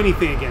can't do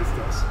anything against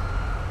this.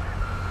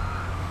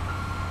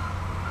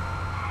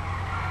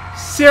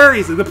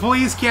 Seriously, the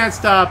police can't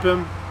stop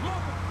him.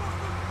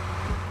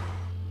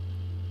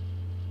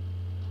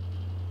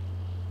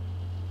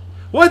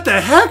 What the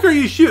heck are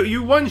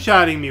you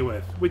one-shotting me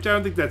with? Which I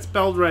don't think that's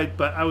spelled right,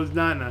 but I was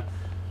not in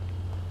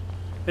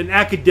an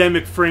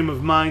academic frame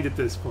of mind at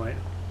this point.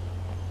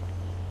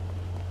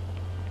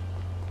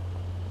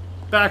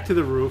 Back to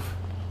the roof.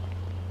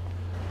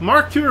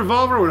 Mark II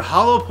revolver with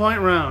hollow point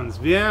rounds.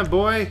 Yeah,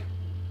 boy.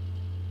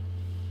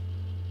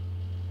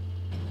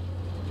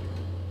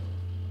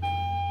 I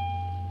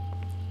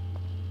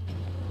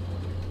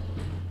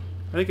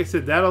think I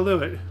said that'll do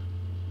it.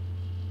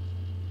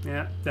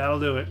 Yeah, that'll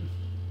do it.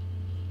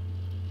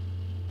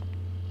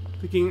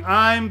 Thinking,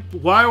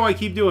 why do I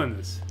keep doing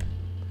this?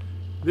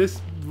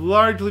 This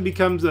largely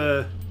becomes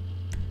an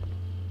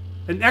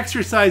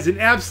exercise in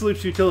absolute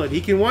futility.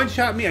 He can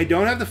one-shot me. I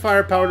don't have the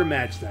firepower to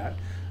match that.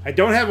 I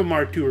don't have a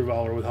Mark II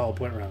revolver with hollow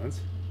point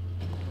rounds.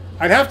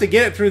 I'd have to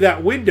get it through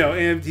that window,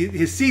 and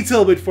his seat's a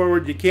little bit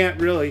forward. You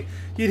can't really.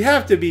 You'd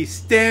have to be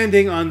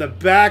standing on the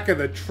back of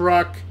the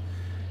truck.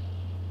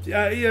 You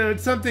know,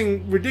 it's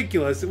something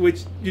ridiculous,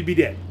 which you'd be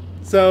dead.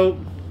 So...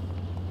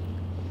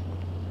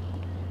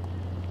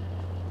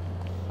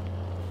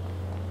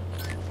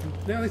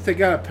 Now at least I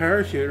got a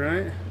parachute,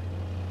 right?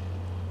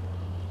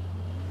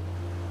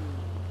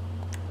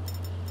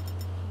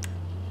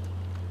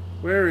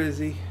 Where is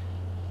he?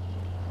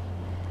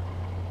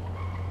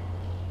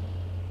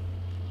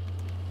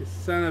 You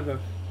son of a...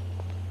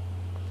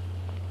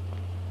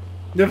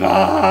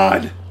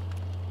 Nevaad!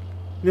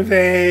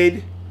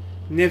 Nevaad!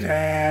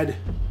 Nevaad!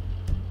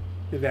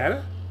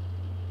 Nevada?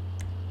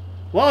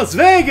 Las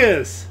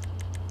Vegas!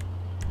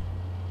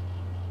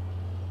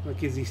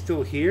 Look, is he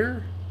still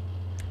here?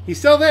 He's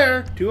still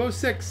there.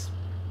 206.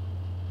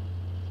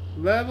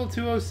 Level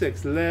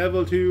 206.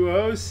 Level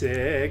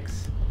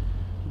 206.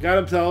 Got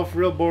himself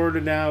real bored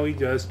and now he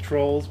just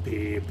trolls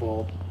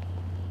people.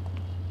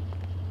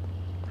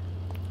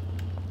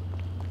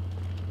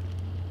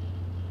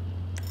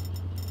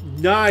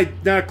 Not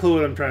a clue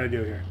what I'm trying to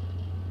do here.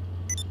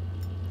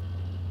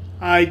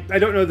 I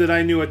don't know that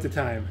I knew at the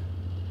time.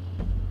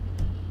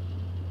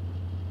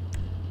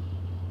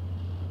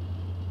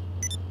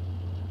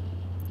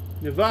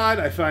 Nevaad,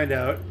 I find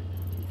out,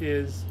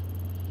 is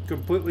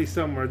completely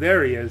somewhere.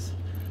 There he is.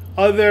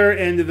 Other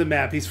end of the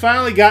map. He's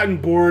finally gotten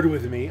bored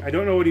with me. I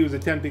don't know what he was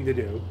attempting to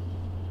do.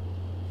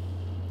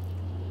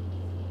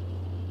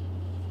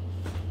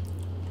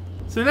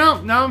 So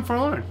now I'm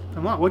forlorn.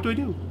 I'm not. What do I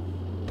do?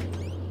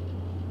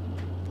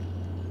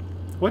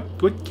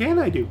 What can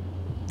I do?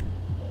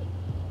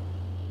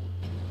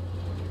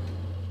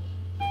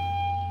 I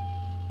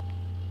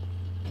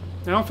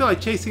don't feel like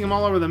chasing him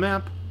all over the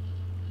map.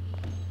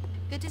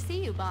 Good to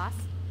see you, boss.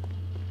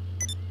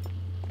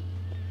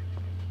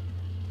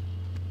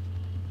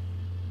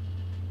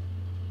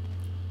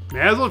 May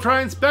as well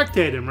try and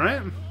spectate him,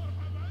 right?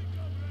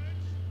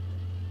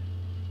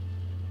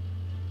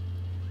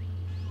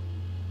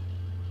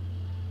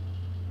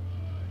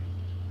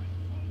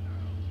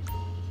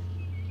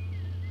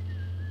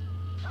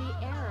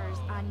 The error's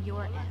on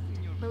your end.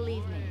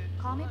 Believe me.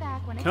 Call me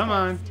back when it's Come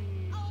on. fixed.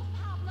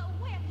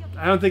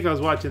 I don't think I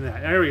was watching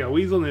that. There we go.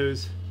 Weasel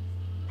News.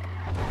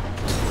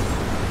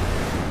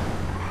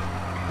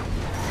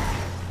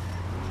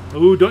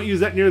 Ooh, don't use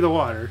that near the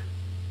water.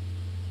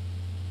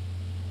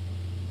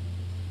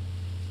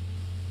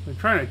 I'm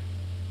trying to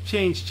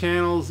change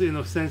channels in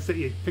the sense that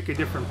you pick a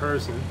different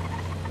person.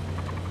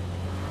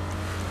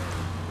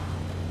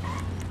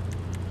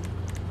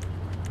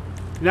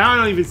 Now I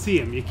don't even see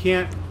him. You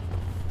can't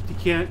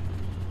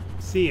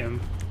see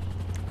him.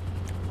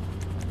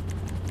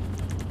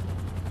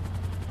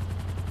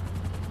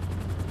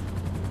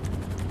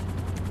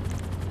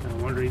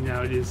 I'm wondering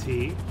now, is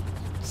he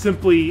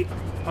simply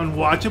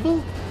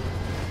unwatchable?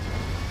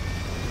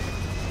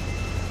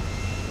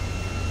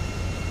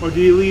 Or do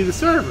you leave the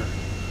server?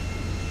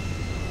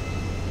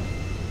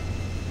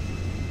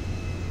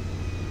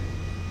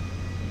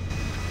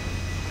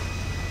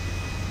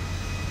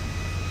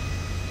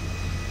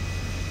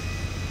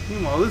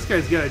 Meanwhile, this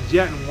guy's got a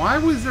jet, and why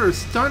was there a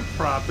stunt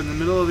prop in the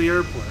middle of the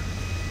airport?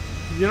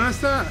 Did you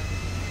notice that?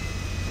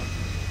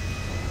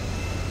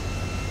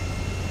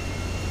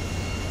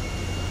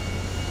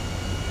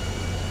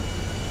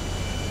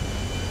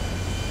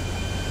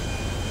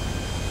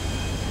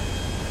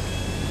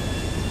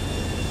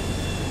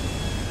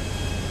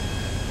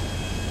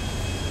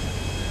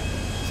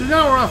 So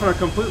now we're off on a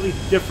completely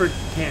different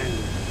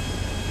tangent.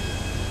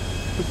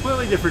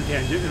 Completely different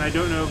tangent, and I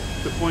don't know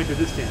the point of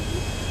this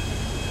tangent.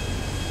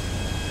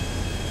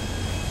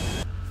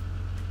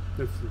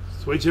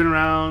 Switching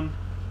around,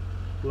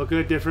 looking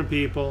at different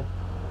people.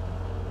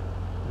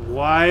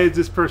 Why is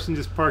this person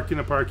just parked in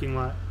a parking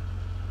lot?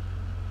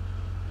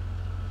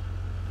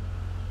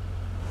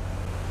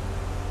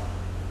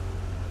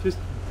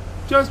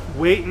 Just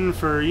waiting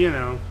for, you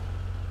know,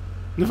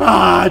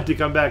 Nevaad to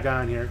come back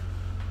on here.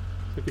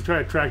 So I could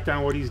try to track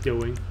down what he's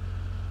doing.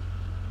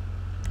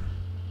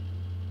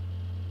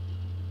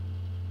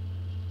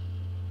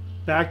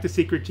 Back to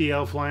Secret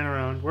TL flying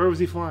around. Where was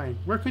he flying?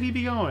 Where could he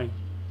be going?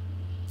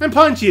 I'm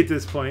punchy at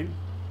this point.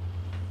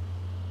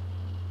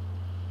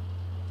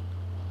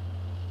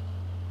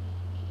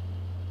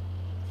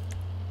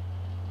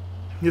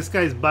 This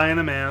guy's buying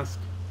a mask.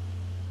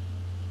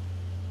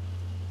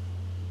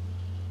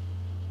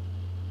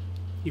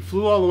 He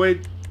flew all the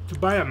way to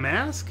buy a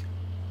mask?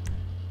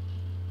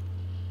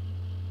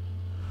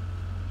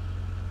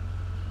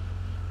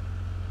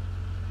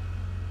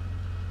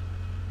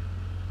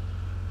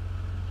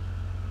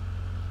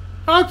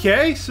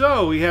 Okay,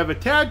 so we have a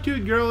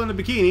tattooed girl in a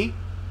bikini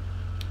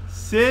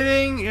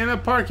sitting in a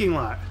parking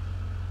lot.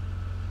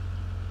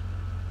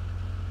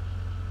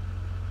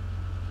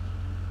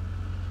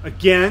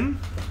 Again,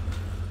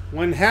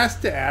 one has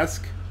to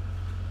ask,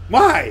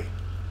 why?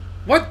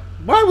 Why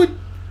would...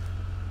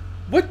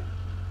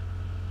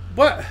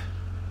 What?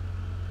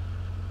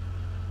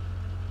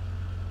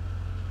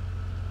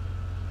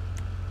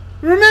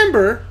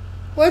 Remember,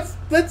 let's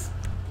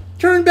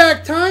turn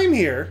back time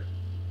here.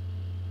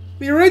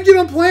 The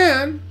original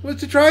plan was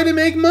to try to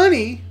make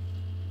money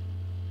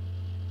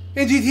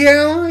in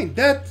GTA Online.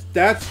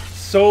 That's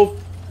so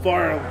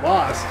far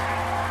lost.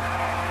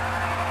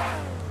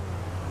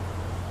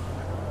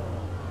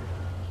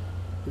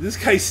 Is this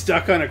guy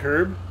stuck on a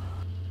curb?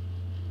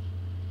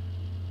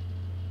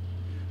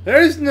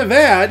 There's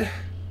Nevaad.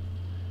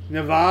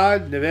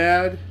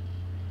 Nevaad.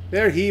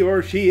 There he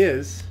or she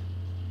is.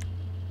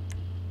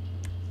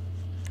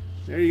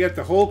 There you got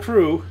the whole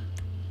crew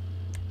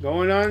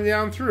going on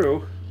down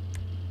through.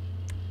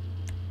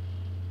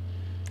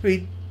 But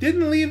he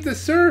didn't leave the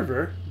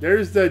server.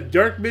 There's the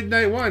dark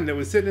midnight one that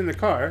was sitting in the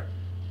car.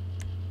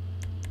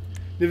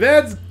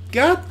 Nevaad's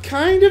got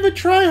kind of a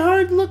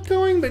try-hard look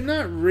going, but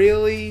not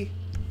really.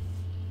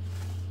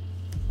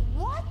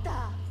 What the?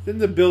 Then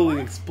the building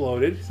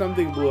exploded.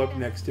 Something blew up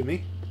next to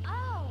me.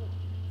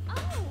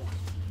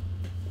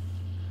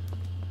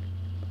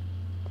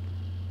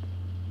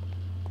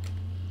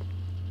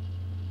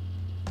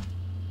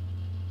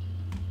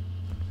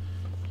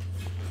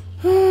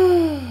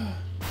 Oh.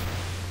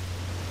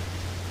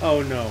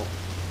 Oh no.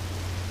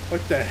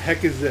 What the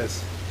heck is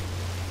this?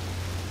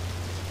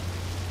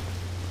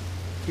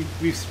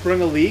 We've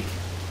sprung a leak?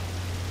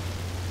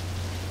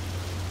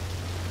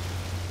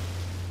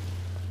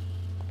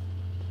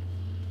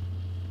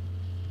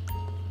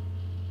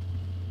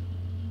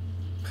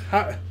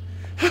 How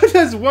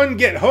does one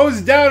get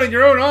hosed down in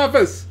your own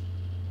office?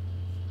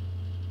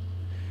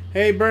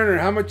 Hey, Burner,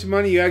 how much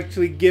money you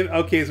actually give?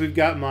 Okay, so we've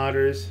got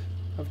modders.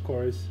 Of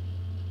course.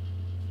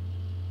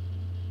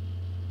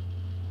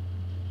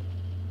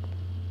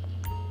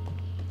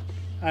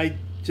 I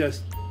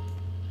just...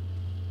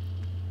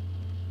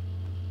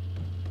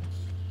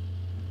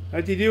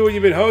 What do you do when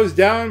you've been hosed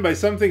down by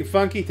something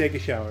funky? Take a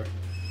shower.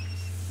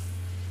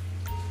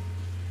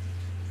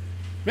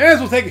 May as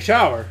well take a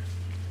shower.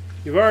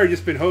 You've already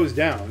just been hosed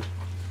down.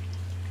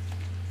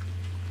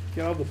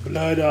 Get all the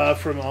blood off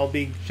from all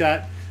being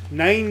shot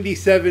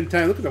 97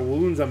 times. Look at the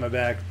wounds on my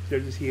back. They're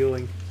just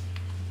healing.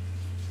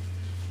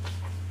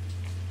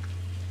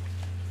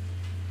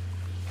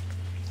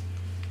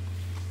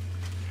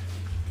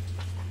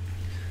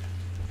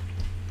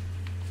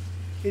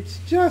 It's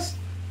just...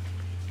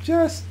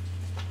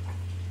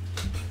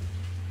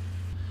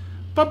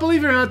 But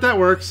believe it or not, that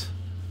works.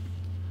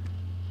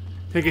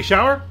 Take a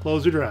shower,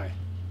 clothes are dry.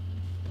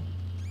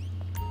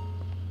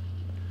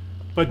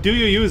 But do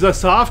you use a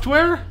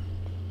software?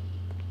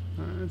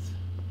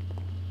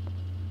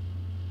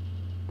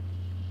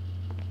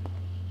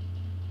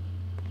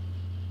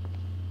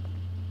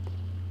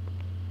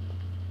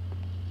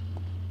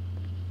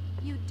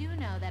 You do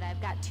know that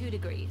I've got 2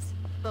 degrees,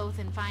 both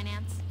in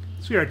finance.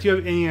 Sweetheart, do you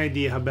have any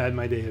idea how bad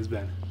my day has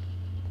been?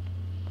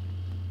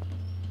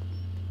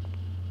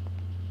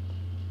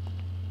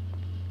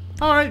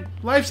 Alright,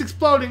 life's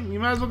exploding. You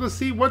might as well go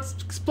see what's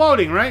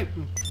exploding, right?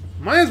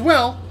 Might as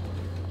well.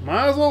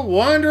 Might as well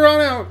wander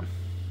on out.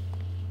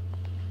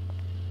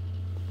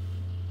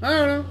 I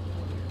don't know.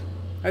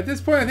 At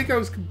this point, I think I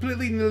was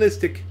completely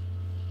nihilistic.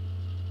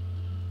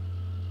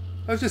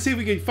 Let's just see if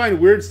we can find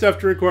weird stuff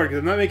to record, because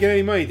I'm not making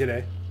any money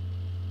today.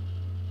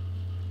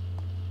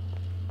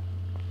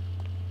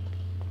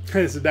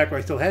 This is back when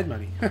I still had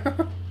money.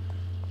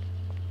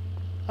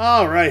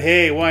 Alright,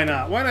 hey, why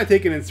not? Why not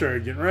take an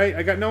insurgent, right?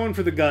 I got no one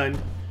for the gun.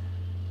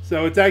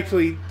 So it's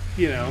actually,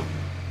 you know,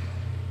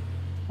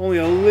 only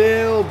a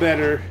little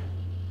better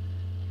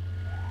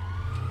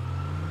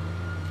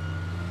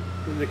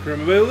than the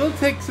criminal. But it will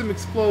take some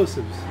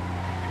explosives.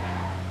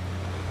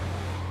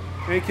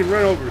 And it can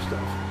run over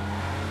stuff.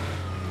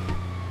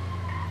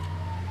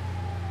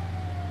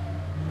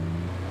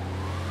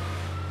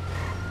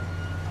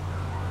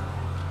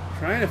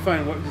 Trying to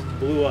find what just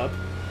blew up.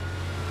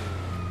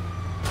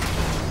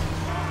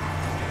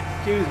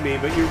 Excuse me,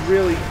 but you're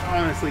really,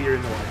 honestly, you're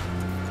in the way.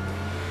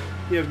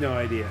 You have no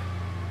idea.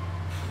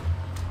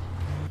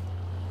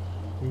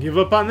 Give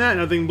up on that,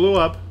 nothing blew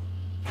up.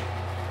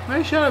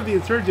 Nice shot of the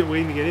insurgent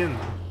waiting to get in.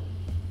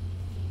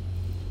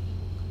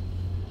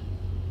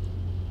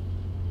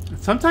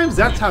 Sometimes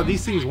that's how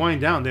these things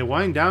wind down. They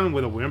wind down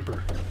with a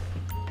whimper.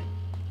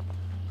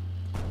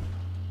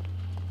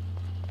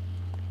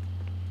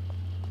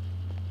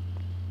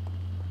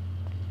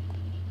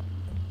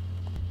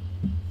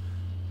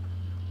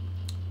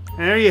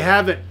 And there you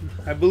have it.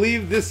 I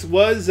believe this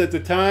was, at the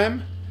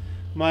time,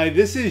 my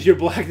 "This is your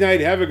Black Knight,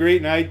 have a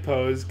great night"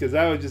 pose. Because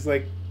I was just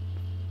like,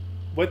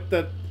 what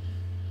the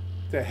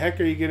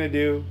heck are you going to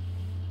do?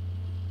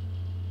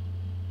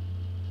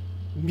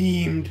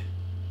 Memed.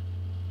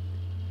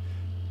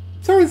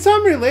 So in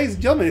summary, ladies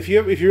and gentlemen, if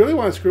you really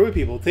want to screw with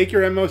people, take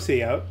your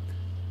MOC out.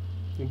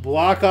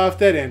 Block off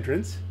that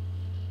entrance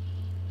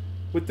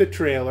with the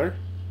trailer.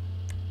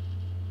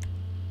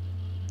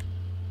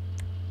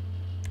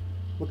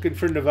 Looking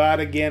for Nevaad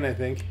again, I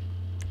think.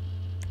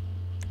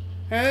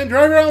 And then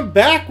drive around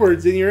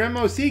backwards in your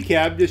MOC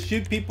cab. Just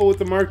shoot people with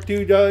the Mark II,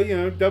 you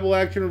know, double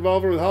action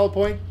revolver with hollow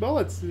point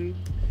bullets, and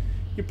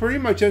you're pretty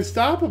much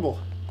unstoppable.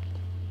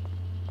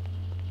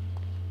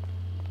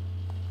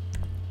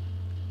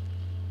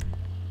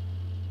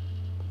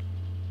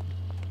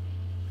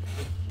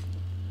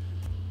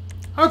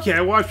 Okay,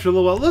 I watched for a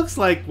little while. It looks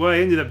like what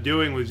I ended up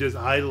doing was just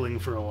idling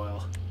for a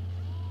while.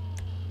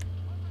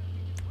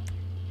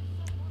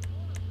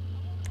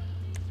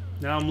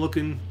 Now I'm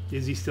looking,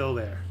 is he still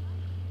there?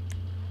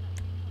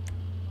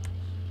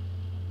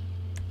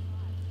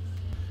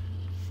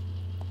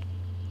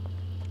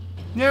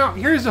 Now,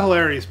 here's the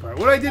hilarious part.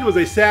 What I did was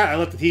I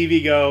let the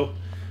TV go.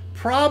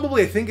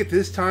 Probably, I think at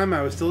this time,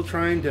 I was still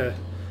trying to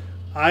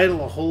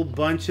idle a whole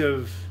bunch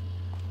of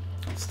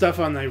stuff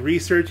on my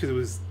research, because it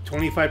was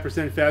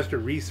 25% faster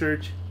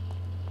research.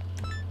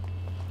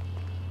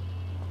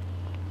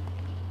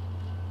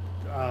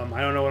 I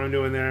don't know what I'm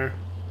doing there.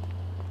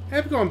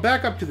 I'm going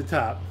back up to the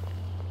top.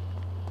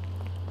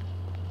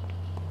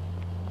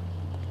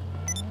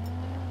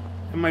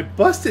 And my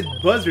busted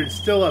buzzard's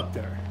still up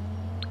there.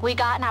 We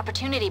got an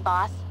opportunity,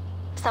 boss.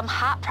 Some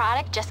hot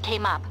product just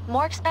came up.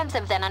 More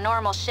expensive than a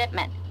normal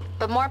shipment,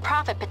 but more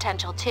profit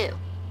potential too.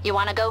 You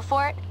want to go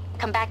for it?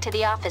 Come back to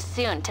the office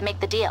soon to make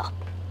the deal.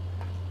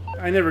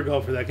 I never go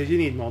for that because you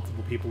need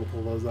multiple people to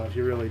pull those off.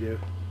 You really do.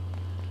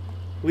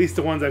 At least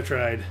the ones I've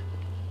tried.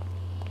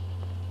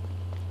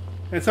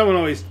 And someone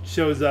always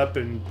shows up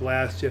and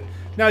blasts you.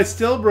 Now it's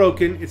still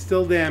broken. It's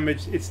still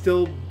damaged.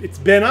 It's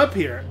been up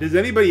here. Does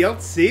anybody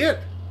else see it?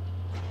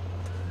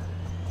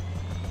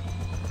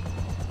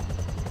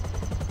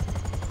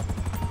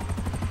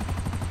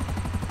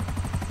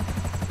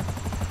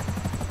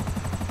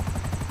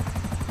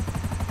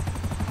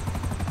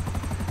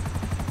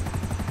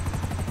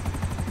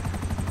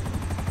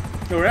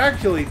 So we're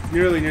actually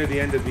nearly near the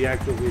end of the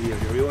actual video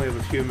here. We only have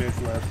a few minutes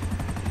left.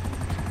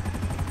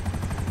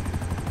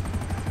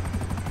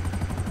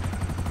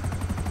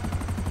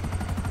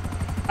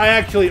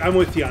 I'm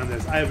with you on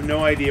this. I have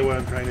no idea what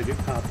I'm trying to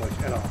accomplish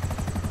at all.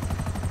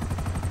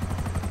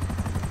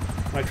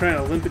 Am I trying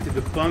to limp it to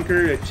the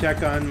bunker to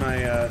check on my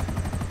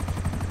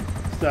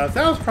stuff?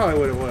 That was probably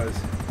what it was.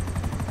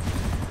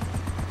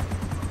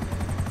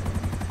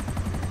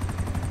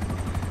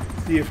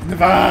 See if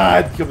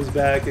Nevaad comes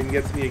back and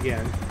gets me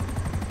again.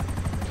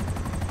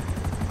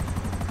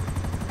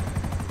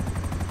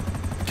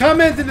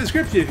 Comment in the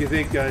description if you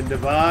think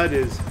Nevaad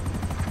is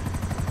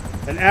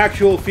an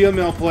actual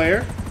female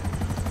player,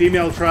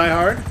 female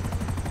tryhard,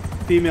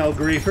 female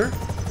griefer,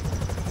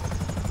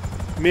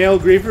 male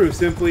griefer who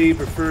simply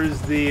prefers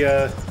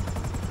the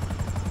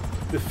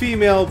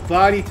female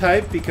body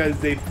type because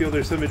they feel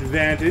there's some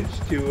advantage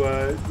to.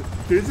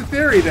 There's a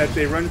theory that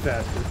they run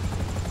faster.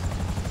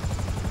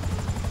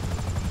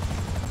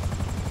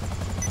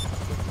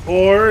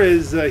 Or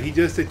is he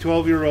just a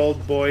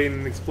 12-year-old boy in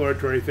an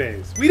exploratory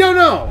phase? We don't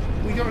know.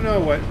 We don't know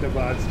what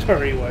Nevaad's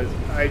story was.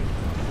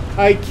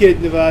 I kid,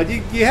 Nevaad.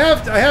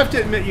 I have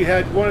to admit, you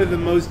had one of the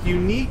most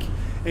unique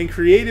and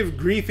creative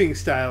griefing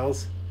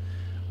styles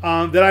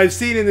that I've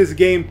seen in this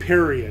game.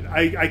 Period.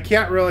 I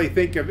can't really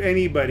think of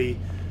anybody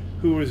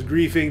who was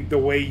griefing the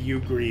way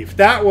you grief.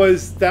 That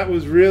was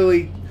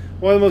really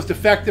one of the most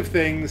effective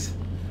things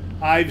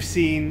I've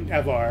seen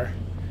ever.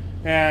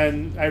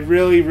 And I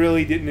really,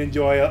 really didn't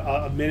enjoy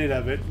a minute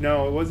of it.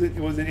 No, it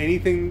wasn't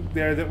anything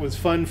there that was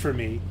fun for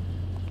me.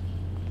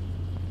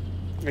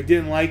 I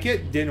didn't like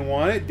it, didn't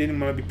want it, didn't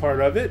want to be part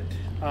of it.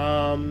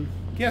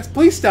 Yes,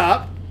 please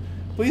stop.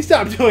 Please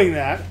stop doing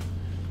that.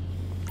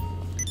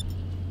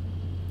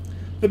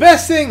 The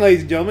best thing,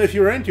 ladies and gentlemen, if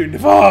you're into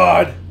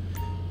Nevaad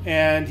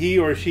and he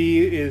or she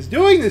is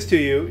doing this to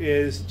you,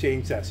 is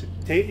change session.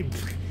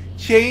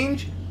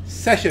 Change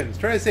sessions.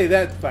 Try to say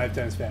that 5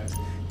 times fast.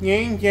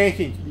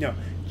 No,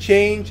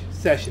 change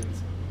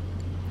sessions.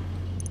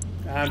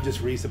 I'm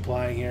just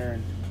resupplying here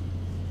and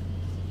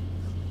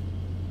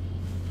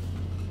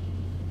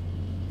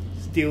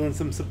stealing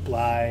some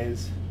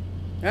supplies.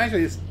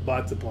 Actually, just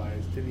bought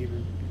supplies. Didn't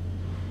even.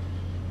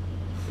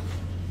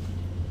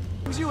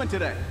 Who's you in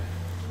today?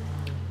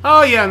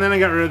 Oh yeah, and then I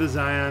got rid of the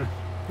Zion.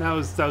 That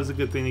was a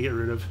good thing to get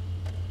rid of.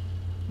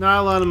 Not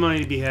a lot of money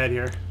to be had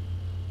here,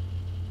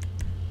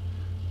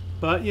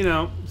 but you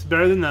know, it's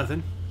better than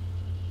nothing.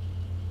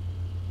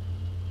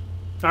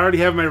 I already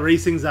have my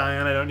racing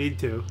Zion. I don't need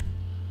to.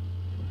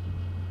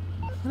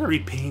 I'm gonna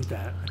repaint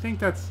that. I think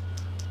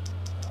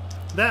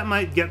that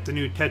might get the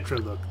new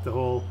Tetra look. The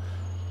whole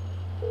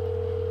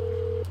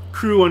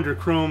crew under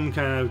chrome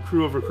kind of,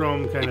 crew over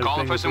chrome kind of thing. You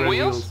calling for some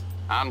wheels?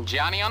 I'm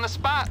Johnny on the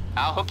spot.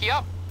 I'll hook you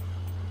up.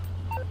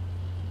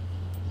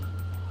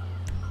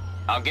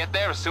 I'll get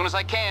there as soon as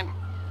I can.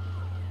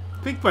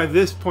 I think by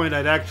this point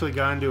I'd actually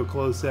gone to a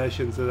closed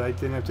session so that I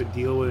didn't have to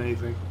deal with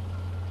anything.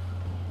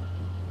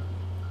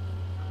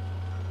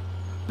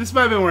 This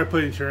might have been where I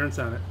put insurance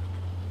on it.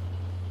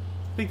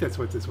 I think that's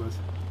what this was.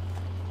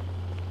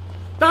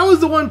 That was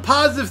the one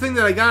positive thing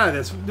that I got out of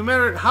this. No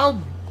matter how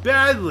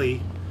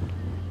badly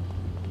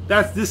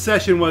this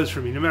session was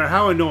for me, no matter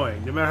how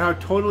annoying, no matter how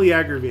totally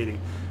aggravating,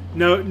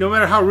 no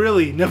matter how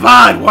really,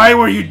 Nevaad, why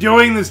were you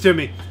doing this to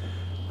me?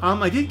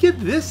 I did get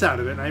this out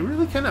of it, and I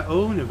really kind of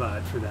owe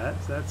Nevaad for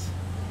that. So that's.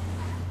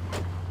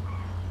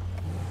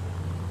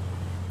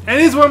 And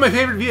it is one of my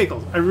favorite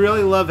vehicles. I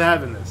really love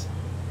having this.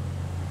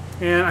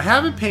 And I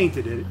haven't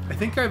painted it. I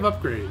think I've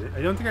upgraded it.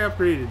 I don't think I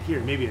upgraded it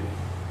here. Maybe I did.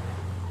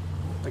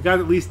 I got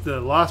at least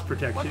the loss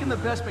protection. What can the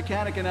best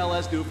mechanic in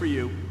LS do for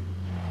you?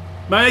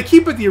 But I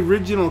keep it the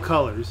original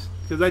colors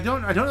because I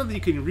don't know that you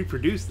can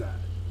reproduce that.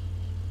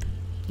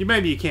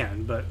 Maybe you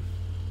can, but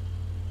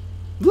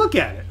look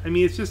at it. I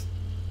mean, it's just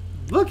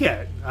look at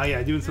it. Oh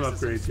yeah, doing some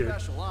upgrades here.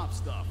 Special ops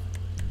stuff.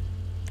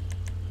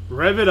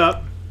 Rev it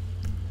up.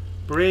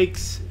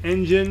 Brakes,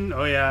 engine.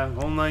 Oh yeah,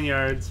 whole 9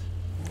 yards.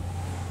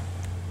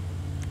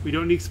 We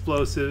don't need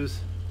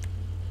explosives.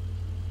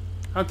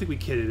 I don't think we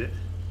kitted it.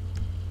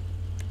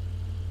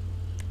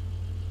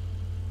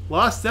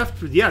 Lost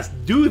theft. Yes,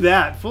 do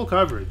that. Full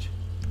coverage.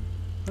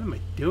 What am I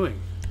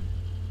doing?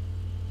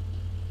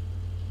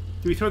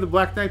 Did we throw the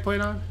Black Knight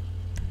plate on?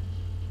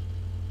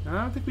 I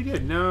don't think we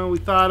did. No, we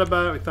thought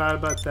about it. We thought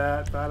about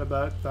that. Thought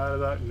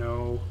about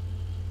no.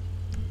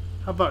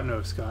 How about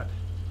no, Scott?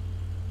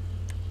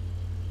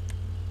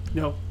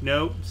 No.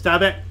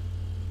 Stop it.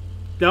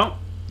 Don't.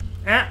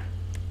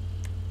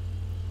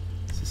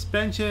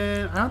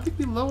 Suspension. I don't think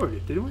we lowered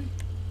it, did we?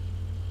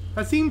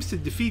 That seems to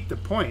defeat the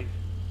point.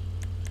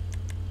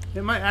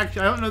 It might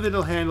actually. I don't know that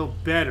it'll handle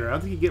better. I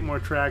don't think you get more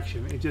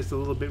traction. It's just a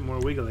little bit more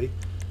wiggly.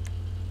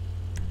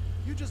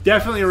 You just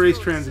Definitely a race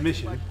 0 to 60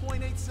 transmission. by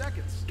 0.8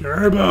 seconds.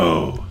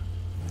 Turbo.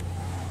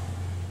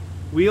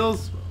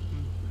 Wheels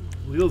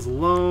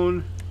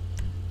alone.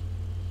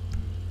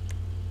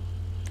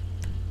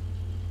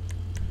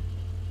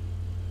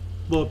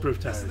 Bulletproof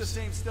This is the tires.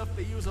 same stuff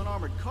they use on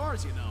armored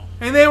cars, you know.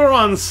 And they were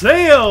on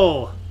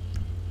sale.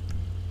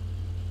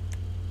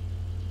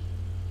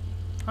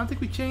 I don't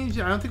think we changed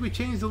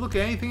the look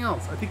of anything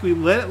else. I think we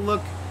let it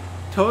look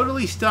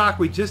totally stock.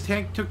 We just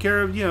took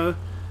care of, the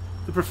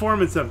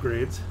performance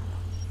upgrades.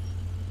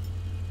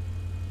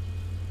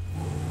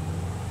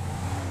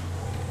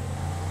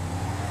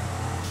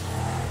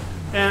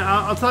 And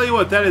I'll tell you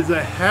what, that is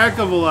a heck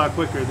of a lot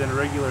quicker than a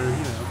regular,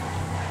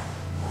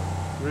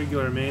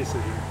 regular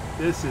Mesa here.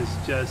 This is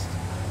just...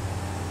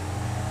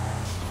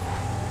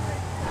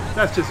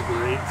 That's just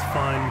great. It's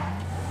fun.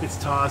 It's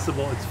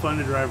tossable. It's fun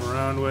to drive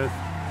around with.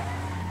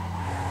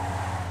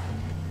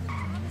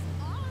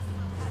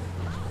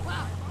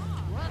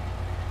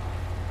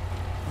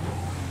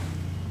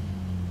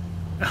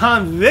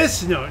 On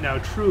this note, now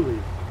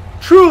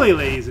truly,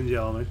 ladies and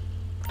gentlemen,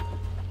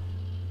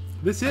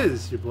 this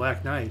is your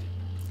Black Knight.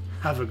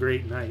 Have a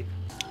great night.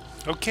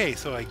 Okay,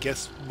 so I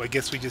guess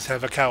we just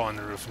have a cow on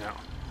the roof now.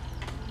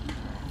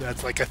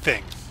 That's like a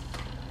thing.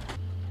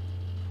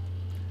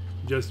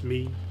 Just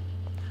me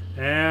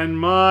and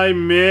my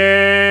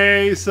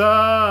Mesa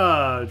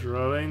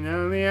driving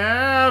down the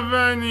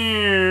avenue.